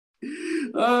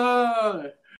 Ah,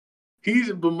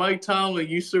 but Mike Tomlin,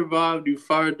 you survived. You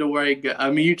fired the right guy.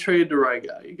 I mean, you traded the right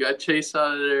guy. You got Chase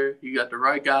out of there. You got the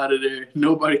right guy out of there.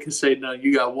 Nobody can say nothing.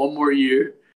 You got one more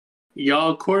year.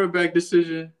 Y'all quarterback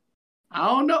decision. I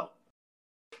don't know.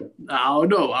 I don't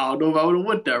know. I don't know if I would have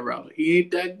went that route. He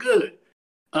ain't that good.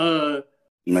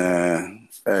 Man,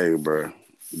 hey, bro.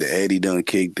 The Eddie done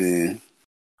kicked in.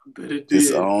 But it It's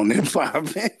did. on and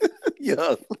popping.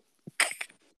 Yo,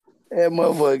 that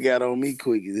motherfucker got on me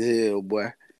quick as hell,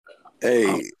 boy.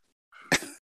 Hey,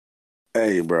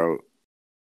 hey, bro.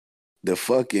 The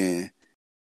fucking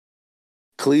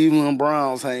Cleveland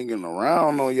Browns hanging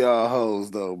around on y'all hoes,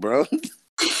 though, bro.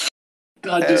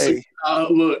 I just Hey,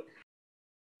 look.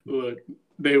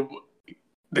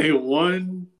 They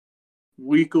 1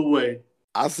 week away.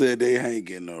 I said they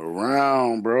hanging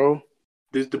around, bro.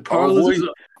 The Oh parlors boy, is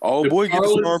oh the boy, get to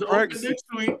parlors is start open practicing. next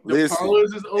week. The Listen,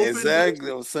 parlors is open next exactly.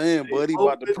 week. I'm saying, It's buddy, about to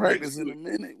open next practice in a week.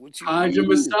 minute. What you Hide your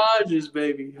mean? massages,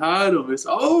 baby. Hide them. It's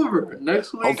over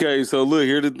next week. Okay, so look,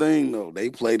 here's the thing though. They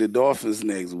play the Dolphins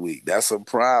next week. That's a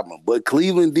problem. But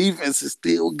Cleveland defense is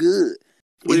still good.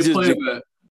 Where It's they just playing at?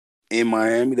 in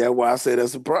Miami. That's why I say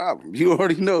that's a problem. You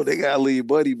already know they gotta leave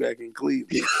Buddy back in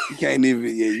Cleveland. You can't even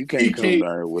you He can't come can't.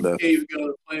 down here with He us. can't even go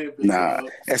to playing big Nah.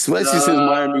 dog. Especially since Nah.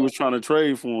 Miami was trying to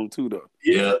trade for him too though.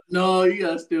 Yeah. No, you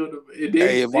gotta steal them. Hey,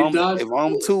 They dodged if the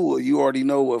I'm bullet. Tua, you already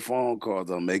know what phone calls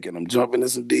I'm making. I'm jumping in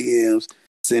some DMs,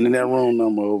 sending that room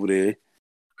number over there.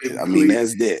 Baby, I mean, please.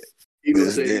 that's that. You gonna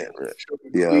That's say, that. Right?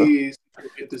 please, Yeah,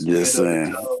 get this just man up and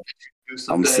saying. tell him do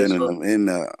some I'm days sending for them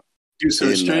in do some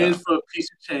in exchange for a piece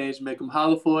of change, make him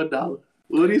holler for $1.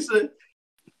 What he say?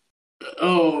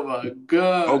 Oh my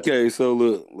god! Okay, so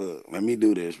look. Let me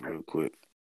do this real quick.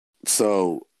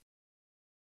 So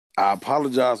I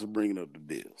apologize for bringing up the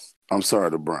Bills. I'm sorry,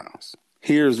 the Browns.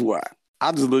 Here's why.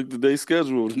 I just looked at their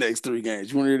schedule of the next 3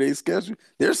 games. You want to hear their schedule?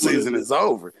 Their What is season it? is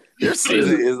over. Their What is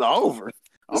season it? is over.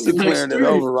 What's I'm the next declaring it three?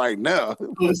 over right now,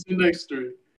 What's the next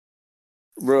three?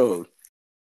 bro.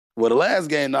 Well, the last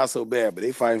game not so bad, but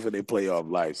they fighting for their playoff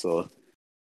life. So,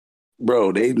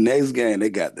 bro, they next game they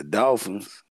got the Dolphins.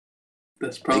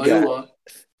 That's They probably a got lot.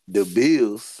 the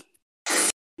Bills,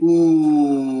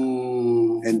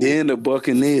 Ooh. and then the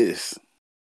Buccaneers.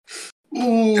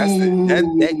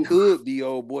 That Ooh. could be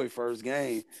old boy first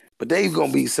game, but they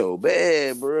gonna be so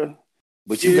bad, bro.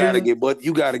 But Yeah.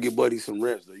 you gotta get Buddy some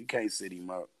reps though. You can't sit him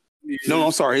out. No, Yeah.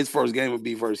 I'm sorry. His first game would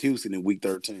be versus Houston in Week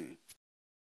 13.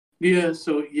 Yeah.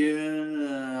 So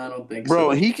yeah, I don't think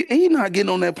Bro, so. he not getting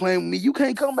on that plane with me. You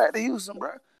can't come back to Houston,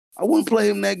 bro. I wouldn't play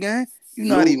him that game. You're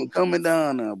not even coming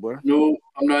down now, bro. No,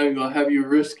 I'm not even gonna have you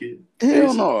risk it.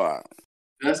 Hell no.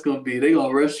 That's gonna be they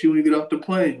gonna rush you when you get off the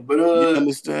plane. But You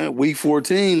understand? Week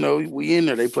 14 though, we in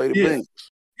there. They play the Bengals.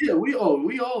 Yeah, we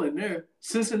all in there.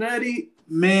 Cincinnati,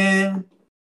 man.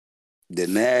 The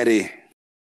Natty.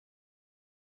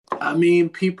 I mean,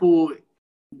 people,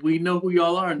 we know who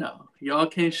y'all are now. Y'all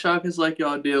can't shock us like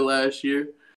y'all did last year.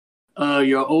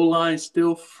 Your O-line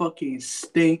still fucking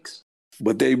stinks.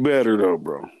 But they better though,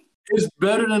 bro. It's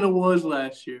better than it was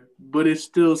last year, but it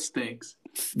still stinks.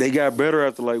 They got better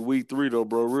after like week 3 though,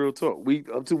 bro. Real talk.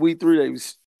 Up to week 3,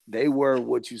 they were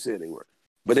what you said they were.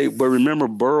 But remember,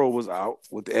 Burrow was out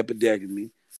with the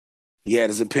epidectomy. He had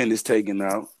his appendix taken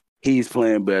out. He's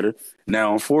playing better.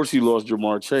 Now, unfortunately, lost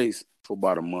Jamar Chase for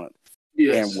about a month.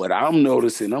 Yes. And what I'm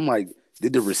noticing, I'm like,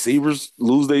 did the receivers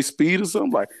lose their speed or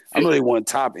something? Like, I know they want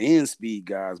top end speed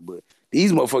guys, but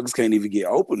these motherfuckers can't even get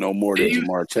open no more than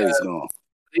Jamar Chase gone.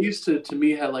 They used to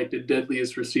me, had like the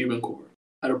deadliest receiving core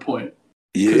at a point.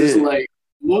 Yeah. Because it's like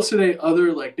most of their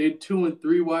other, like they 2 and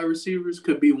 3 wide receivers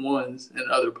could be ones in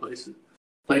other places.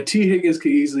 Like T. Higgins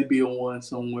could easily be a 1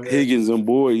 somewhere. Higgins and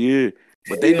Boyd, yeah.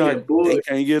 But they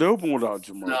can't get open without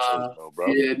Jamar Chase, though, bro.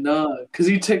 Yeah, because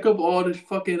he take up all the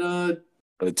fucking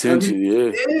attention,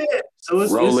 yeah. So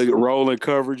it's rolling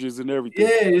coverages and everything.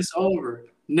 Yeah, it's over.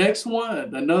 Next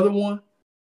one, another one,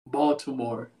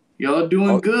 Baltimore. Y'all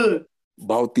doing good.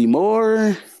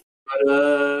 Baltimore.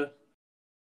 But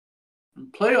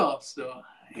playoffs though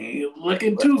ain't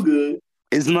looking too good.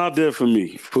 It's not there for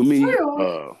me. For me,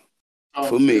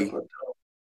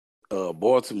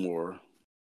 Baltimore,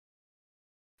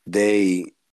 they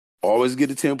always get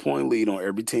a 10-point lead on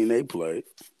every team they play.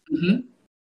 Mm-hmm.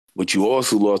 But you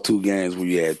also lost 2 games where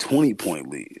you had 20-point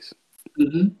leads.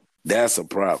 Mm-hmm. That's a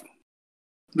problem.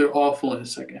 They're awful in the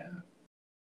second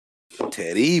half.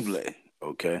 Terrible.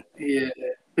 Okay. Yeah.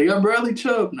 They got Bradley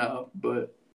Chubb now,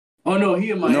 but no,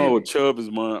 he in Miami. No, Chubb is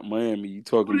Miami. You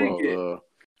talking about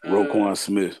Roquan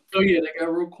Smith. Oh yeah, they got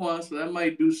Roquan, so that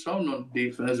might do something on the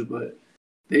defense, but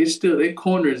their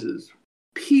corners is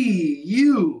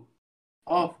PU.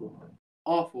 Awful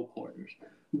corners.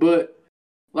 But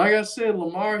like I said,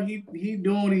 Lamar, he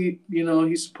doing what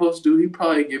he's supposed to do. He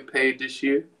probably get paid this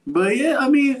year. But yeah, I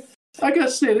mean, like I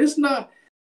said, it's not.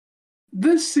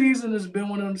 This season has been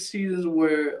one of them seasons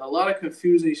where a lot of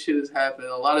confusing shit has happened.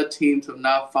 A lot of teams have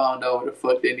not found out where the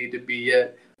fuck they need to be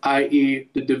yet, i.e.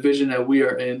 the division that we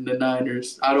are in, the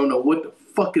Niners. I don't know what the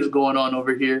fuck is going on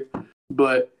over here,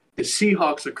 but the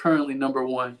Seahawks are currently number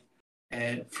 1.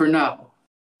 And for now,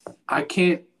 I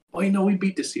can't. Oh, we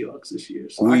beat the Seahawks this year.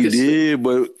 So we did,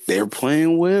 but they're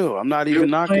playing well. I'm not even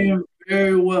knocking. They're playing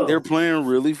very well. They're playing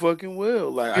really fucking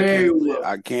well. Like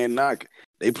I can't knock it.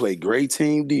 They play great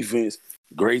team defense,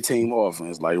 great team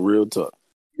offense, like real tough.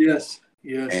 Yes.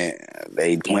 And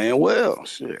they playing well.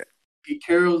 Shit. Pete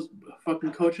Carroll's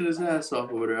fucking coaching his ass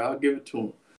off over there. I'll give it to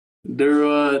him.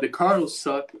 The Cardinals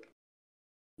suck,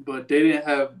 but they didn't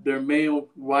have their main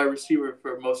wide receiver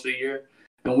for most of the year.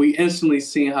 And we instantly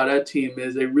seen how that team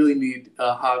is. They really need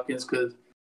Hopkins because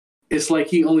it's like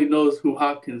he only knows who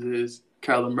Hopkins is,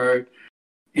 Kyler Murray.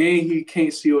 And he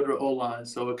can't see over the O-line,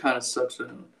 so it kind of sucks for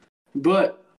him.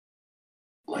 But,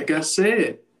 like I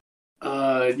said,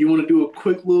 you want to do a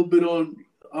quick little bit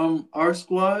on our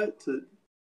squad to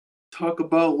talk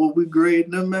about what we grade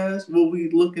them as, what we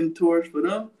looking towards for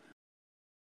them?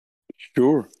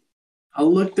 Sure. I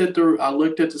looked at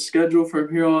the schedule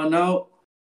from here on out.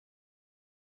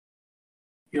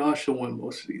 Y'all should win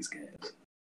most of these games.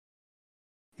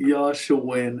 Y'all should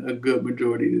win a good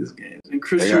majority of these games. And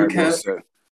Christian McCaffrey,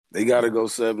 they got to go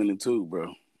 7-2,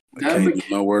 bro. They can't get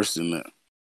no worse than that.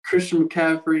 Christian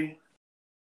McCaffrey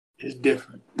is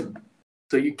different.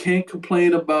 So you can't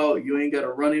complain about you ain't got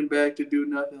a running back to do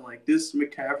nothing. Like this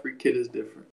McCaffrey kid is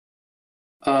different.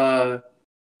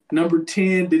 Number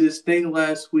 10 did his thing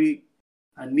last week.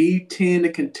 I need 10 to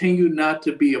continue not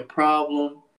to be a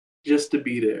problem, just to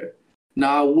be there.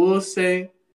 Now, I will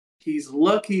say he's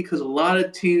lucky because a lot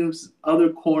of teams,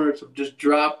 other corners, have just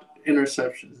dropped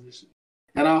interceptions.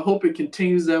 And I hope it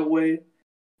continues that way.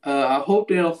 I hope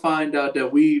they don't find out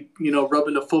that we,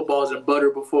 rubbing the footballs in butter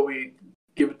before we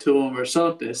give it to them or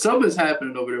something. Something's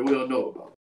happening over there we don't know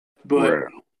about. But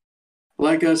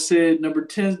like I said, number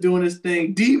 10's doing his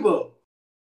thing. Debo,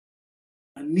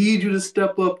 I need you to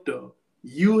step up, though.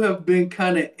 You have been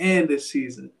kind of this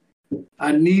season.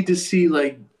 I need to see,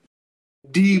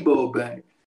 Debo back.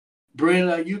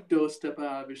 Brandon Ayuk, though, step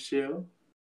out of his shell.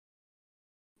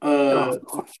 Brandon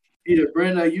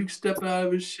Ayuk stepping out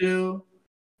of his shell.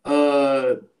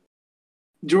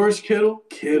 George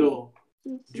Kittle.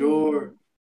 George.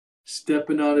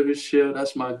 stepping out of his shell.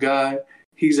 That's my guy.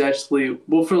 He's actually,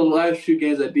 well, for the last few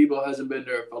games that Debo hasn't been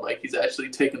there, I felt like he's actually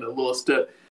taken a little step.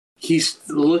 He's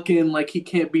looking like he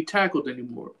can't be tackled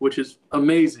anymore, which is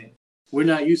amazing. We're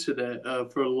not used to that.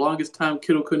 For the longest time,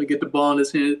 Kittle couldn't get the ball in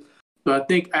his hands. But I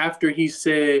think after he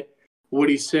said what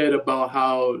he said about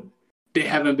how they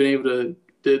haven't been able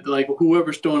to like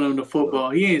whoever's throwing him the football,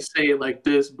 he ain't say it like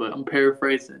this, but I'm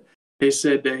paraphrasing. They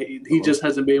said that he just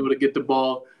hasn't been able to get the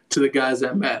ball to the guys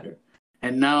that matter.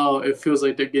 And now it feels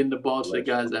like they're getting the ball to the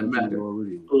guys that matter,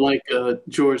 like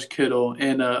George Kittle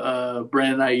and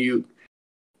Brandon Ayuk.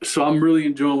 So I'm really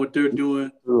enjoying what they're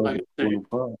doing. Like I say,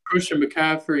 Christian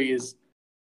McCaffrey is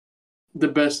the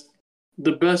best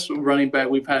running back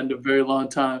we've had in a very long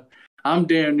time. I'm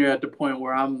damn near at the point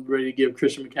where I'm ready to give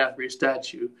Christian McCaffrey a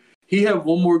statue. He had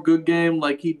one more good game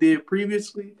like he did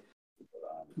previously.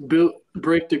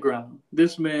 Break the ground.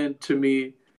 This man, to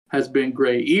me, has been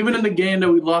great. Even in the game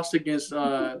that we lost against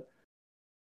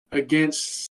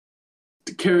Kansas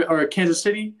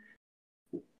City,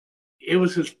 it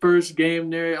was his first game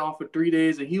there off of 3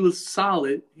 days, and he was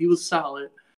solid.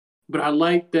 But I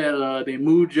like that they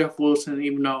moved Jeff Wilson,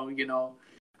 even though,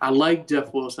 I like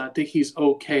Jeff Wilson. I think he's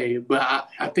okay. But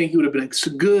I think he would have been a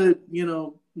good,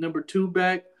 number 2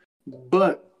 back.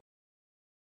 But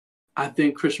I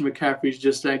think Christian McCaffrey is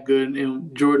just that good,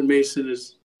 and Jordan Mason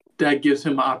that gives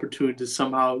him an opportunity to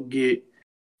somehow get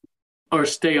or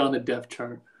stay on the depth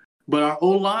chart. But our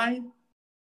O-line,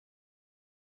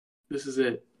 this is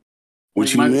it.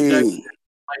 What you mean?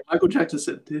 Like Michael Jackson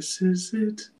said, this is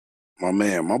it. My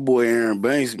man, my boy Aaron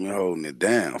Banks been holding it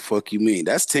down. Fuck you mean?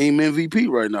 That's team MVP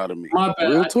right now to me. My bad.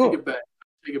 Real talk.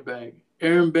 Take it back.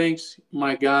 Aaron Banks,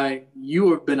 my guy,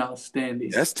 you have been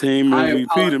outstanding. That's team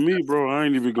MVP to me, bro. I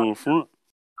ain't even going front.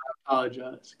 I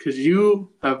apologize because you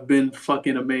have been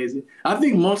fucking amazing. I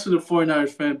think most of the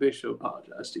 49ers fan base should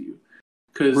apologize to you.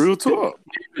 Real talk.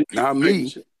 Not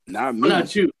me. Not me. Well,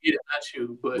 not you. Yeah, not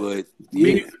you. But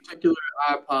me in particular,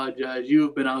 I apologize. You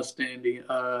have been outstanding.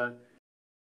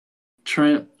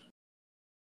 Trent.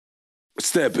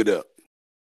 Step it up.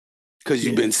 Because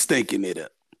you've been stinking it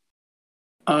up.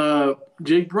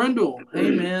 Jake Brundle.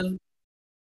 Hey, man.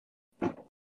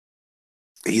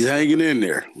 He's hanging in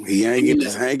there.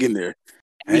 Just hanging there.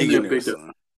 Hanging there,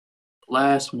 son.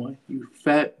 Last one. You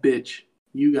fat bitch.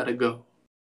 You got to go.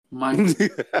 Michael.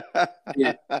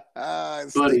 Yeah.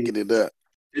 Stinking it up.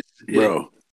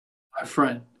 Bro. My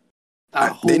friend.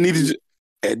 They need to...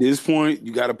 At this point,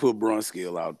 you got to put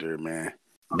Brunskill out there, man.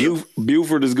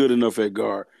 Buford is good enough at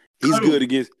guard. He's good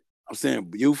against... I'm saying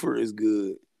Buford is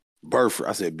good. Burford.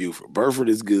 I said Buford. Burford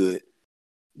is good.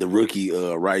 The rookie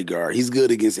right guard. He's good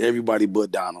against everybody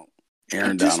but Donald.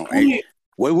 Aaron Donald. Wait,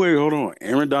 hold on.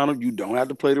 Aaron Donald, you don't have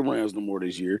to play the Rams no more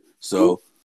this year. So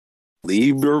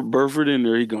leave Burford in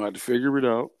there. He's going to have to figure it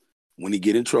out. When he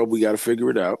get in trouble, we got to figure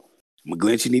it out.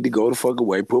 McGlinchey need to go the fuck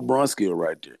away. Put Brunskill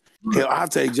right there. Hell, I'll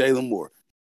take Jalen Moore.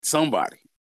 Somebody.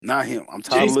 Not him. I'm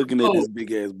tired of looking at this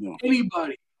big-ass bum.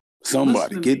 Anybody.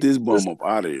 Somebody. Get this bum up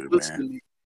out of here, man.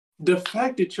 The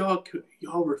fact that y'all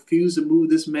refuse to move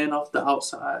this man off the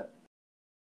outside.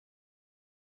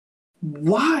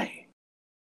 Why?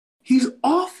 He's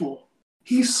awful.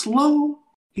 He's slow.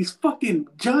 He's fucking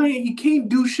giant. He can't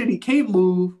do shit. He can't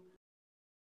move.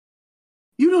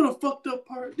 You know the fucked up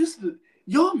part?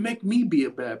 Y'all make me be a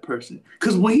bad person.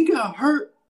 Because when he got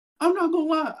hurt, I'm not gonna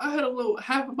lie, I had a little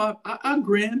half of my I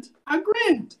grinned. I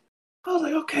was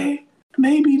like, okay,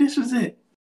 maybe this is it.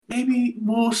 Maybe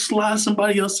we'll slide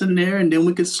somebody else in there and then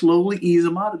we can slowly ease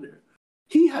him out of there.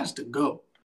 He has to go.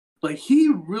 Like,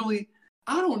 I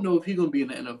don't know if he's going to be in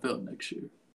the NFL next year.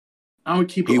 I'm going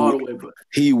to keep it all the way, but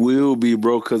he will be,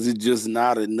 bro, because it's just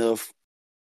not enough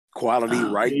quality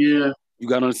right. Yeah. You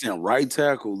got to understand, right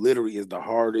tackle literally is the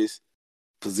hardest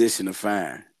position to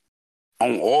find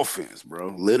on offense,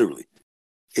 bro. Literally.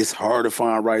 It's hard to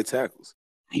find right tackles.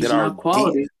 He's not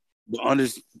quality. But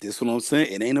this is what I'm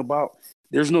saying. It ain't about...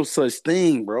 There's no such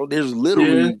thing, bro. There's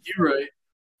literally... Yeah, you're right.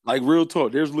 Like, real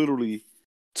talk, there's literally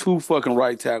 2 fucking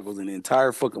right tackles in the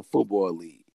entire fucking football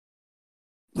league.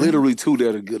 Literally 2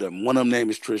 that are good. One of them name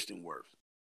is Tristan Wirfs.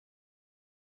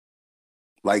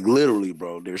 Like, literally,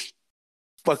 bro, there's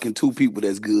fucking 2 people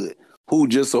that's good who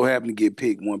just so happen to get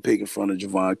picked. One pick in front of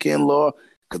Javon Kinlaw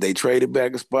because they traded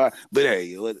back a spot. But,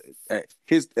 hey,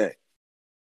 here's that.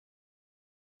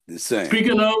 The same.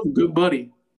 Speaking of, good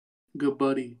buddy.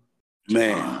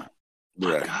 Man,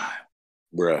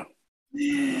 bruh.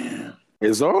 Man.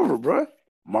 It's over, bruh.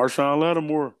 Marshawn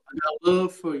Lattimore. I got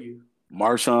love for you.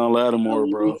 Marshawn Lattimore,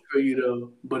 bro. For you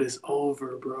though, but it's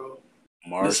over, bro.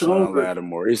 Marshawn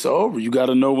Lattimore. It's over. You got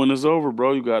to know when it's over,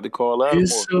 bro. You got to call Lattimore.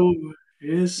 It's over.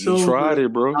 It's You tried over.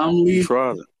 it, bro. I'm You leaving.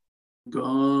 tried it.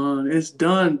 Gone. It's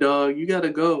done, dog. You gotta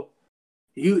go.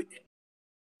 You.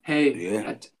 Hey, Yeah.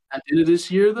 at the end of this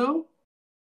year, though,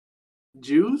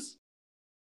 Juice,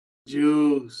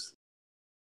 Juice.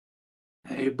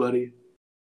 Hey, buddy,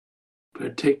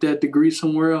 better take that degree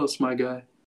somewhere else, my guy.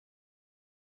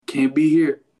 Can't be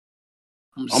here.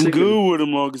 I'm I'm sick of it. good with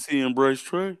him long as he embrace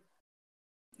Trey.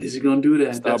 Is he gonna do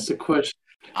that? Stop. That's the question.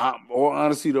 All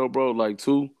honesty though, bro, like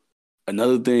too.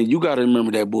 Another thing, you gotta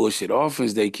remember that bullshit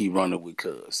offense they keep running with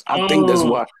cuz. I think that's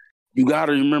Oh, why you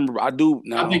gotta remember. I do I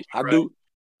now. think I you're right. do.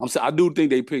 I'm saying I do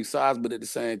think they pick sides, but at the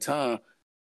same time,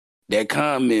 that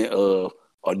comment of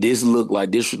or this should look like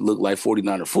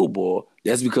 49er football,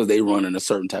 that's because they running a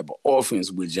certain type of offense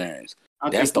with James.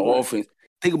 I That's think the you're right. offense.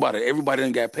 Think about it. Everybody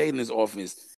done got paid in this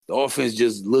offense. The offense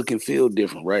just look and feel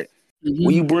different, right?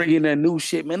 When you Mm-hmm. bring in that new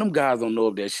shit, man, them guys don't know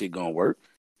if that shit gonna work.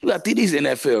 You got these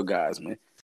NFL guys, man.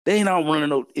 They ain't out running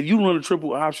no. If you run a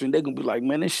triple option, they gonna be like,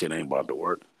 man, this shit ain't about to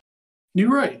work.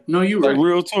 You're right. No, you're Like right.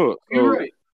 real talk. You're So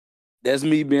right. that's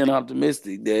me being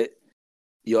optimistic that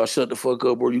y'all shut the fuck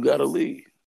up or you gotta leave.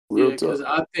 Yeah, Real because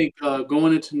talk. I think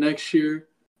going into next year,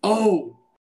 oh,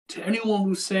 to anyone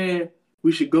who's saying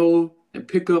we should go and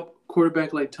pick up a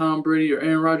quarterback like Tom Brady or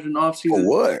Aaron Rodgers in the For offseason,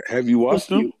 what? Have you fuck watched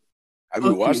them? you. Have you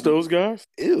Fuck watched you. those guys?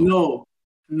 Ew. No,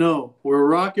 no. We're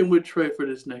rocking with Trey for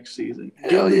this next season.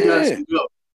 Give Hell the guy yeah. some go.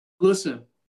 Listen,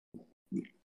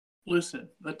 listen.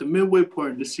 At the midway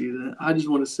point of the season, I just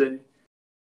want to say,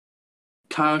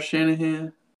 Kyle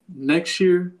Shanahan, next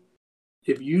year,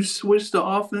 if you switch the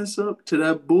offense up to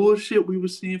that bullshit we were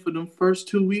seeing for them first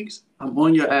 2 weeks, I'm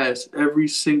on your ass every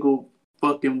single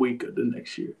fucking week of the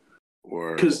next year.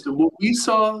 Word. Because what we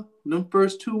saw them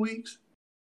first 2 weeks,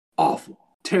 awful,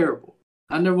 terrible.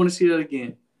 I never want to see that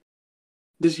again.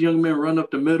 This young man run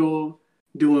up the middle,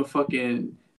 doing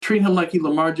fucking, treat him like he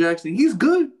Lamar Jackson. He's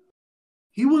good.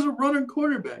 He was a running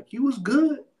quarterback. He was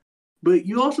good. But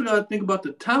you also got to think about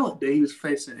the talent that he was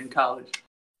facing in college.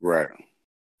 Right.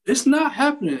 It's not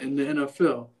happening in the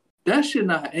NFL. That shit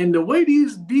not. And the way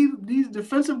these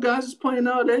defensive guys is playing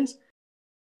nowadays,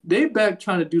 they back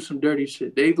trying to do some dirty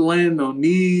shit. They land on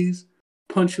knees,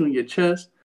 punch you in your chest.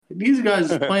 These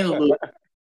guys is playing a little.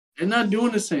 They're not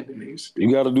doing the same thing they used to You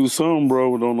do. got to do something,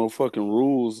 bro. Don't no fucking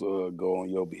rules go on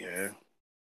your behalf.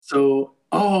 So,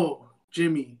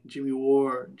 Jimmy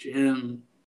Ward, Jim,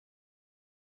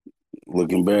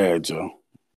 Looking bad, Joe.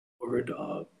 or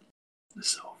dog.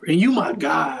 It's over. And you my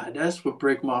guy. That's what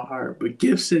break my heart. But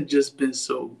Gibson just been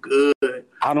so good.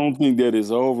 I don't think that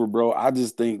is over, bro. I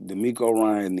just think D'Amico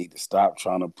Ryan need to stop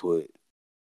trying to put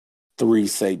three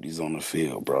safeties on the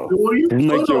field, bro. Where you Just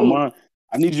make your go? mind.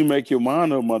 I need you to make your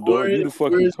mind up, my dog. You the Where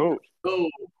fucking is coach. go?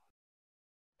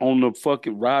 On the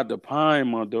fucking ride the pine,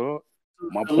 my dog.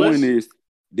 My point Unless is,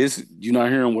 this you're not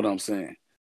hearing what I'm saying.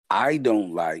 I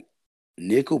don't like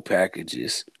nickel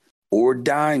packages or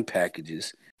dime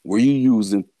packages where you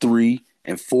using 3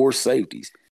 and 4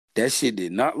 safeties. That shit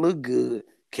did not look good.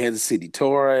 Kansas City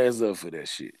tore our ass up for that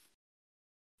shit.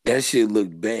 That shit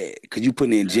looked bad. Cause you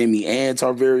putting in Jimmy and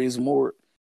Tarvarius Moore.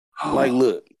 Like,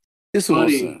 look, this is what I'm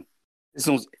buddy.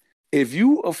 saying. If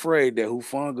you afraid that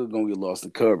Hufanga gonna get lost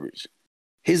in coverage,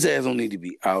 his ass don't need to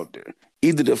be out there.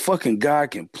 Either the fucking guy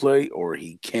can play or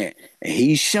he can't. And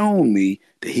he's shown me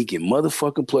that he can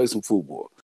motherfucking play some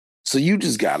football. So you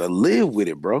just gotta live with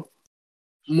it, bro.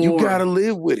 You gotta More.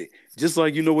 live with it. Just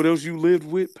like you know what else you lived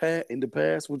with, Pat, in the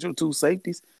past with your 2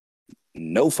 safeties?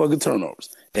 No fucking turnovers.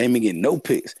 They ain't been getting no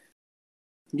picks.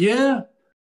 Yeah.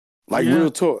 Like Yeah.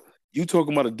 real talk. You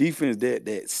talking about a defense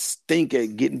that stink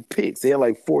at getting picks. They had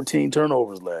like 14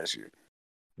 turnovers last year.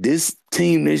 This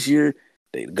team this year,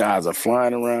 the guys are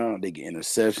flying around. They get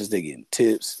interceptions. They getting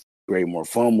tips. Great more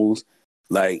fumbles.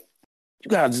 Like you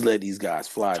gotta just let these guys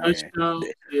fly, man. Touchdowns.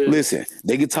 Yeah. Listen,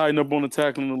 they get tighten up on the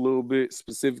tackling a little bit,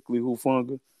 specifically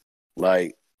Hufanga.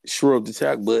 Like sure up the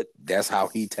tackle, but that's how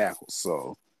he tackles.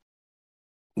 So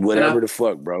And whatever the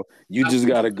fuck, bro. You I just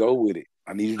gotta go with it.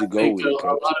 I need you to I go think with a it,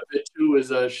 coach. lot of it too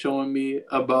is showing me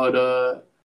about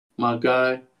my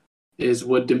guy is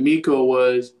what D'Amico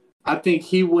was. I think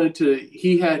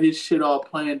he had his shit all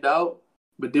planned out,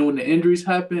 but then when the injuries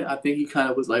happened, I think he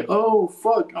kind of was like, "Oh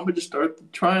fuck, I'm gonna just start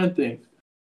trying things."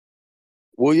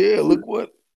 Well, yeah, look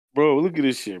at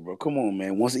this shit, bro. Come on,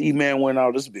 man. Once E-Man went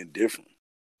out, it's been different.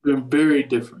 Been very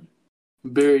different,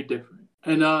 very different.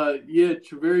 And yeah,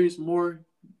 Travarius Moore,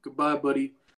 goodbye,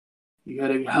 buddy. You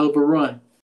had a hell of a run.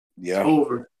 It's Yeah.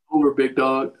 over, big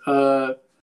dog. I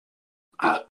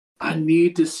I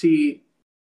need to see.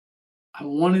 I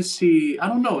want to see. I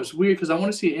don't know. It's weird because I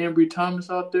want to see Ambry Thomas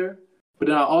out there, but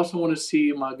then I also want to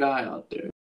see my guy out there.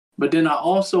 But then I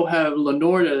also have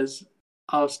Lenore as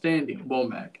outstanding,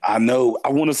 Womack. I know. I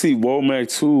want to see Womack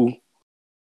too.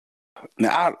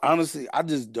 Now, I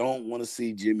just don't want to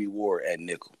see Jimmy Ward at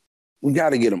nickel. We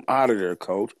got to get him out of there,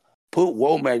 coach. Put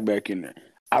Womack back in there.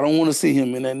 I don't want to see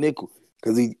him in that nickel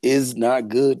because he is not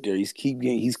good there. He's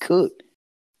cooked.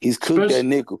 He's cooked at Especially,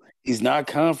 nickel. He's not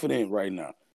confident right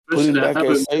now. Put especially him that back at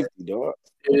ever, safety, dog.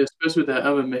 yeah, especially with that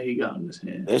MMA he got in his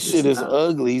hand. That It's shit is not,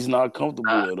 ugly. He's not comfortable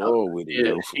at not all with it,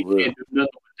 yeah, bro. For he real. can't do nothing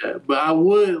with that. But I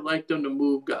would like them to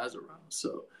move guys around.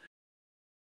 So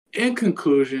in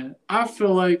conclusion, I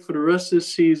feel like for the rest of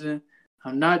this season,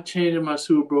 I'm not changing my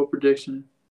Super Bowl prediction.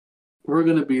 We're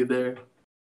gonna be there.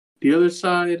 The other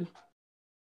side,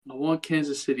 I want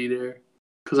Kansas City there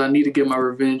because I need to get my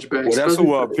revenge back. Well, that's Especially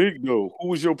who I for, picked though. Who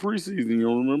was your preseason? You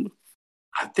don't remember?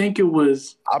 I think it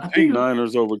was. I picked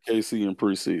Niners over KC in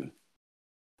preseason.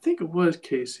 I think it was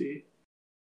KC.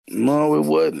 No, it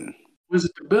wasn't. Was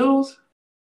it the Bills?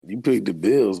 You picked the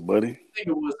Bills, buddy. I think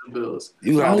it was the Bills.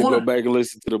 You But I have to go want back and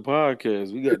listen to the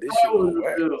podcast. We got this it shit was on the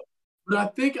whack. Bills. But I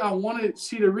think I wanted.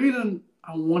 See, the reason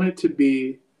I wanted to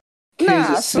be Nah,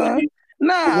 Kansas son. City.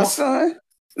 Nah, son.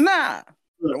 Nah.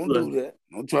 Look, Don't look. do that.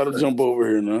 Don't try to jump over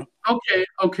here now.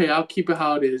 Okay. I'll keep it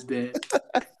how it is then.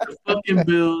 The fucking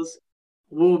Bills.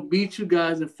 We'll beat you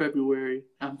guys in February.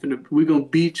 We're gonna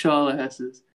beat y'all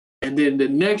asses, and then the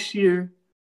next year,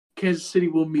 Kansas City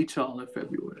will meet y'all in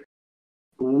February.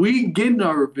 We getting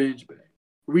our revenge back.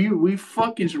 We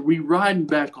riding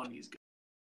back on these guys.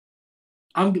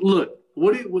 I'm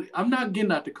not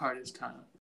getting out the car this time.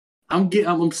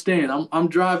 I'm staying. I'm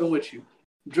driving with you.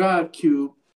 Drive,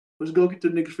 Cube. Let's go get the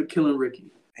niggas for killing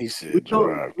Ricky. He said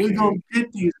drive, We kid. gonna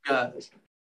get these guys.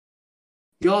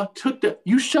 Y'all took that.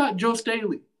 You shot Joe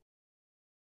Staley.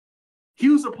 He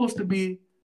was supposed to be.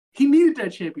 He needed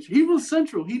that championship. He was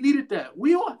Central. He needed that.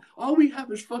 All we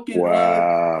have is fucking.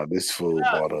 Wow, this fool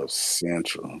bought up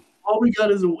Central. All we got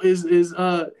is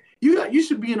you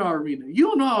should be in our arena. You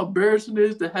don't know how embarrassing it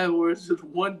is to have where it's just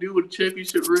one dude with a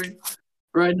championship ring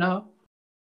right now.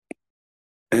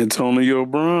 Antonio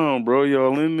Brown, bro,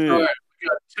 y'all in there? All right, we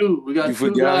got two. We got you two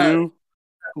forgot guys. him?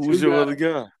 Who was your other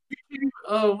guy?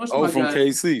 What's my from guy?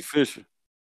 KC, Fisher.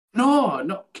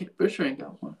 No, Fisher ain't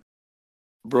got one.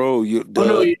 Bro, we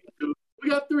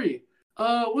got three.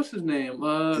 What's his name?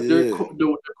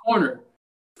 The corner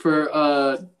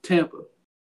for Tampa.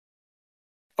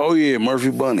 Oh yeah,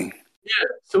 Murphy Bunny. Yeah,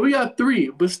 so we got three,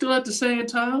 but still at the same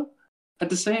time,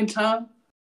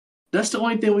 that's the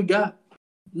only thing we got.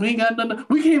 We ain't got nothing.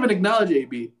 We can't even acknowledge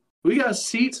AB. We got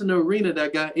seats in the arena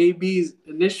that got AB's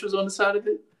initials on the side of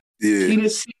it. Yeah.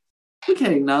 Heated seats. We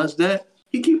can't acknowledge that.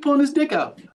 He keep pulling his dick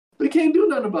out. We can't do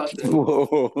nothing about that.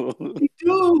 Whoa. He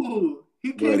do.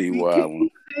 He can't. Buddy, he wow. can't put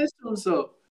his hands to himself.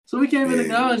 So we can't even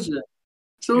acknowledge that.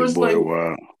 So Your it's boy, like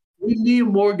wow. we need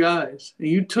more guys, and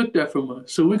you took that from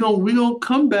us. So we gonna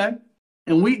come back,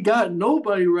 and we got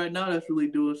nobody right now that's really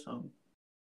doing something.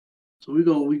 So we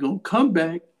gonna come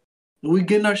back, and we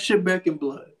getting our shit back in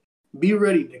blood. Be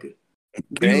ready, nigga.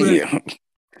 Damn. Ready.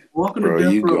 Welcome bro, to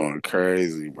death you row. going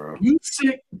crazy, bro.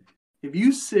 If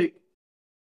you sick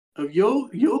of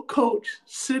your coach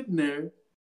sitting there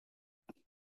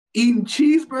eating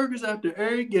cheeseburgers after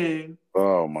every game.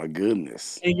 Oh my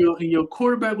goodness. And your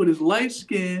quarterback with his light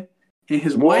skin and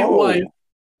his white wife,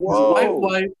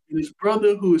 and his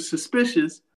brother who is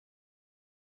suspicious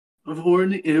of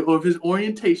his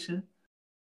orientation.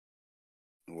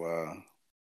 Wow.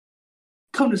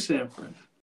 Come to San Fran.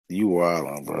 You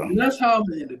wildin', bro. And that's how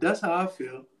I'm ended. That's how I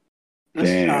feel.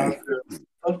 That's how I feel.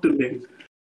 Fuck the niggas.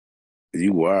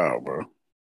 You wild, bro.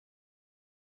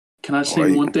 Can I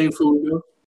say one thing for we go?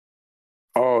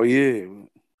 Oh yeah.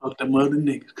 Fuck them other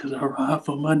niggas, cause I ride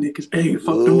for my niggas. Hey,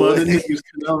 fuck them other niggas,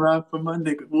 cause I ride for my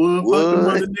niggas. Fuck them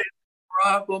other niggas,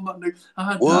 ride for my niggas.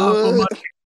 I die for my niggas.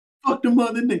 Fuck them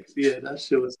other niggas. Yeah, that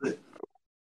shit was it.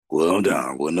 Well, I'm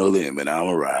down with no limit. I'm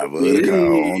a rival of the car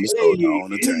on the soda,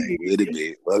 on the tank with a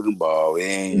big fucking ball.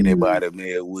 Ain't anybody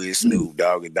mad with Snoop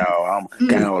Doggy Dog. I'm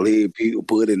kind of let people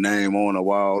put a name on the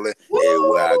wall.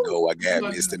 Everywhere I go, I got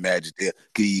Mr. Magic there.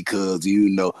 Cause you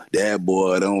know that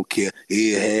boy don't care.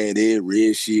 He had that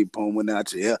red shit pumping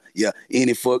out your hair. Yeah,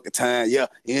 any fucking time. Yeah,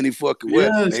 any fucking way.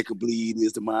 Make a bleed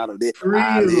is the motto that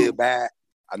I live by.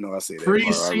 I know I said that Free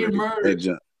part C already.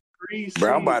 murder.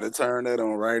 Bro, I'm about to turn that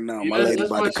on right now. Yeah, my lady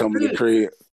about to come in the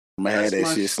crib. I'm gonna have that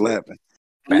shit slapping.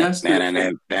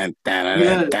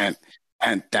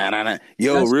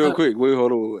 Yo, real quick, wait,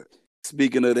 hold on.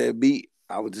 Speaking of that beat,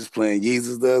 I was just playing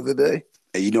Yeezus the other day.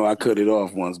 And you know I cut it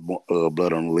off once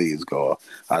Blood on the Leaves go off.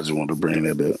 I just wanted to bring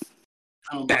that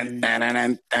up. That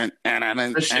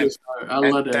shit is hard. I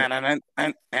love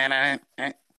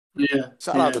that. Yeah,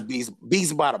 Shout out yeah. to Beast.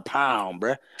 Beast by the pound,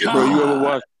 bruh. Bro, you ever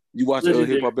God, watch Hip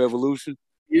legendary. Hop Evolution?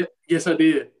 Yeah, yes, I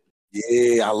did.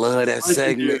 Yeah, I love that Legendary,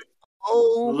 segment.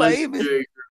 Oh, baby. legendary,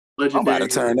 I'm about to legendary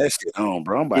turn hero. that shit on,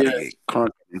 bro. I'm about to get Yes, crunk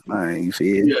in this thing, you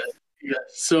feel? yes, yes.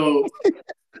 So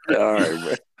All right,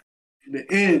 bro. in the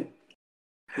end,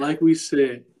 like we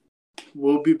said,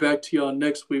 we'll be back to y'all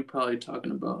next week, probably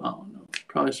talking about, I don't know,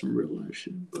 probably some real life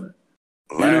shit, but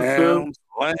NFL. Lambs,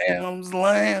 lambs,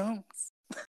 lambs.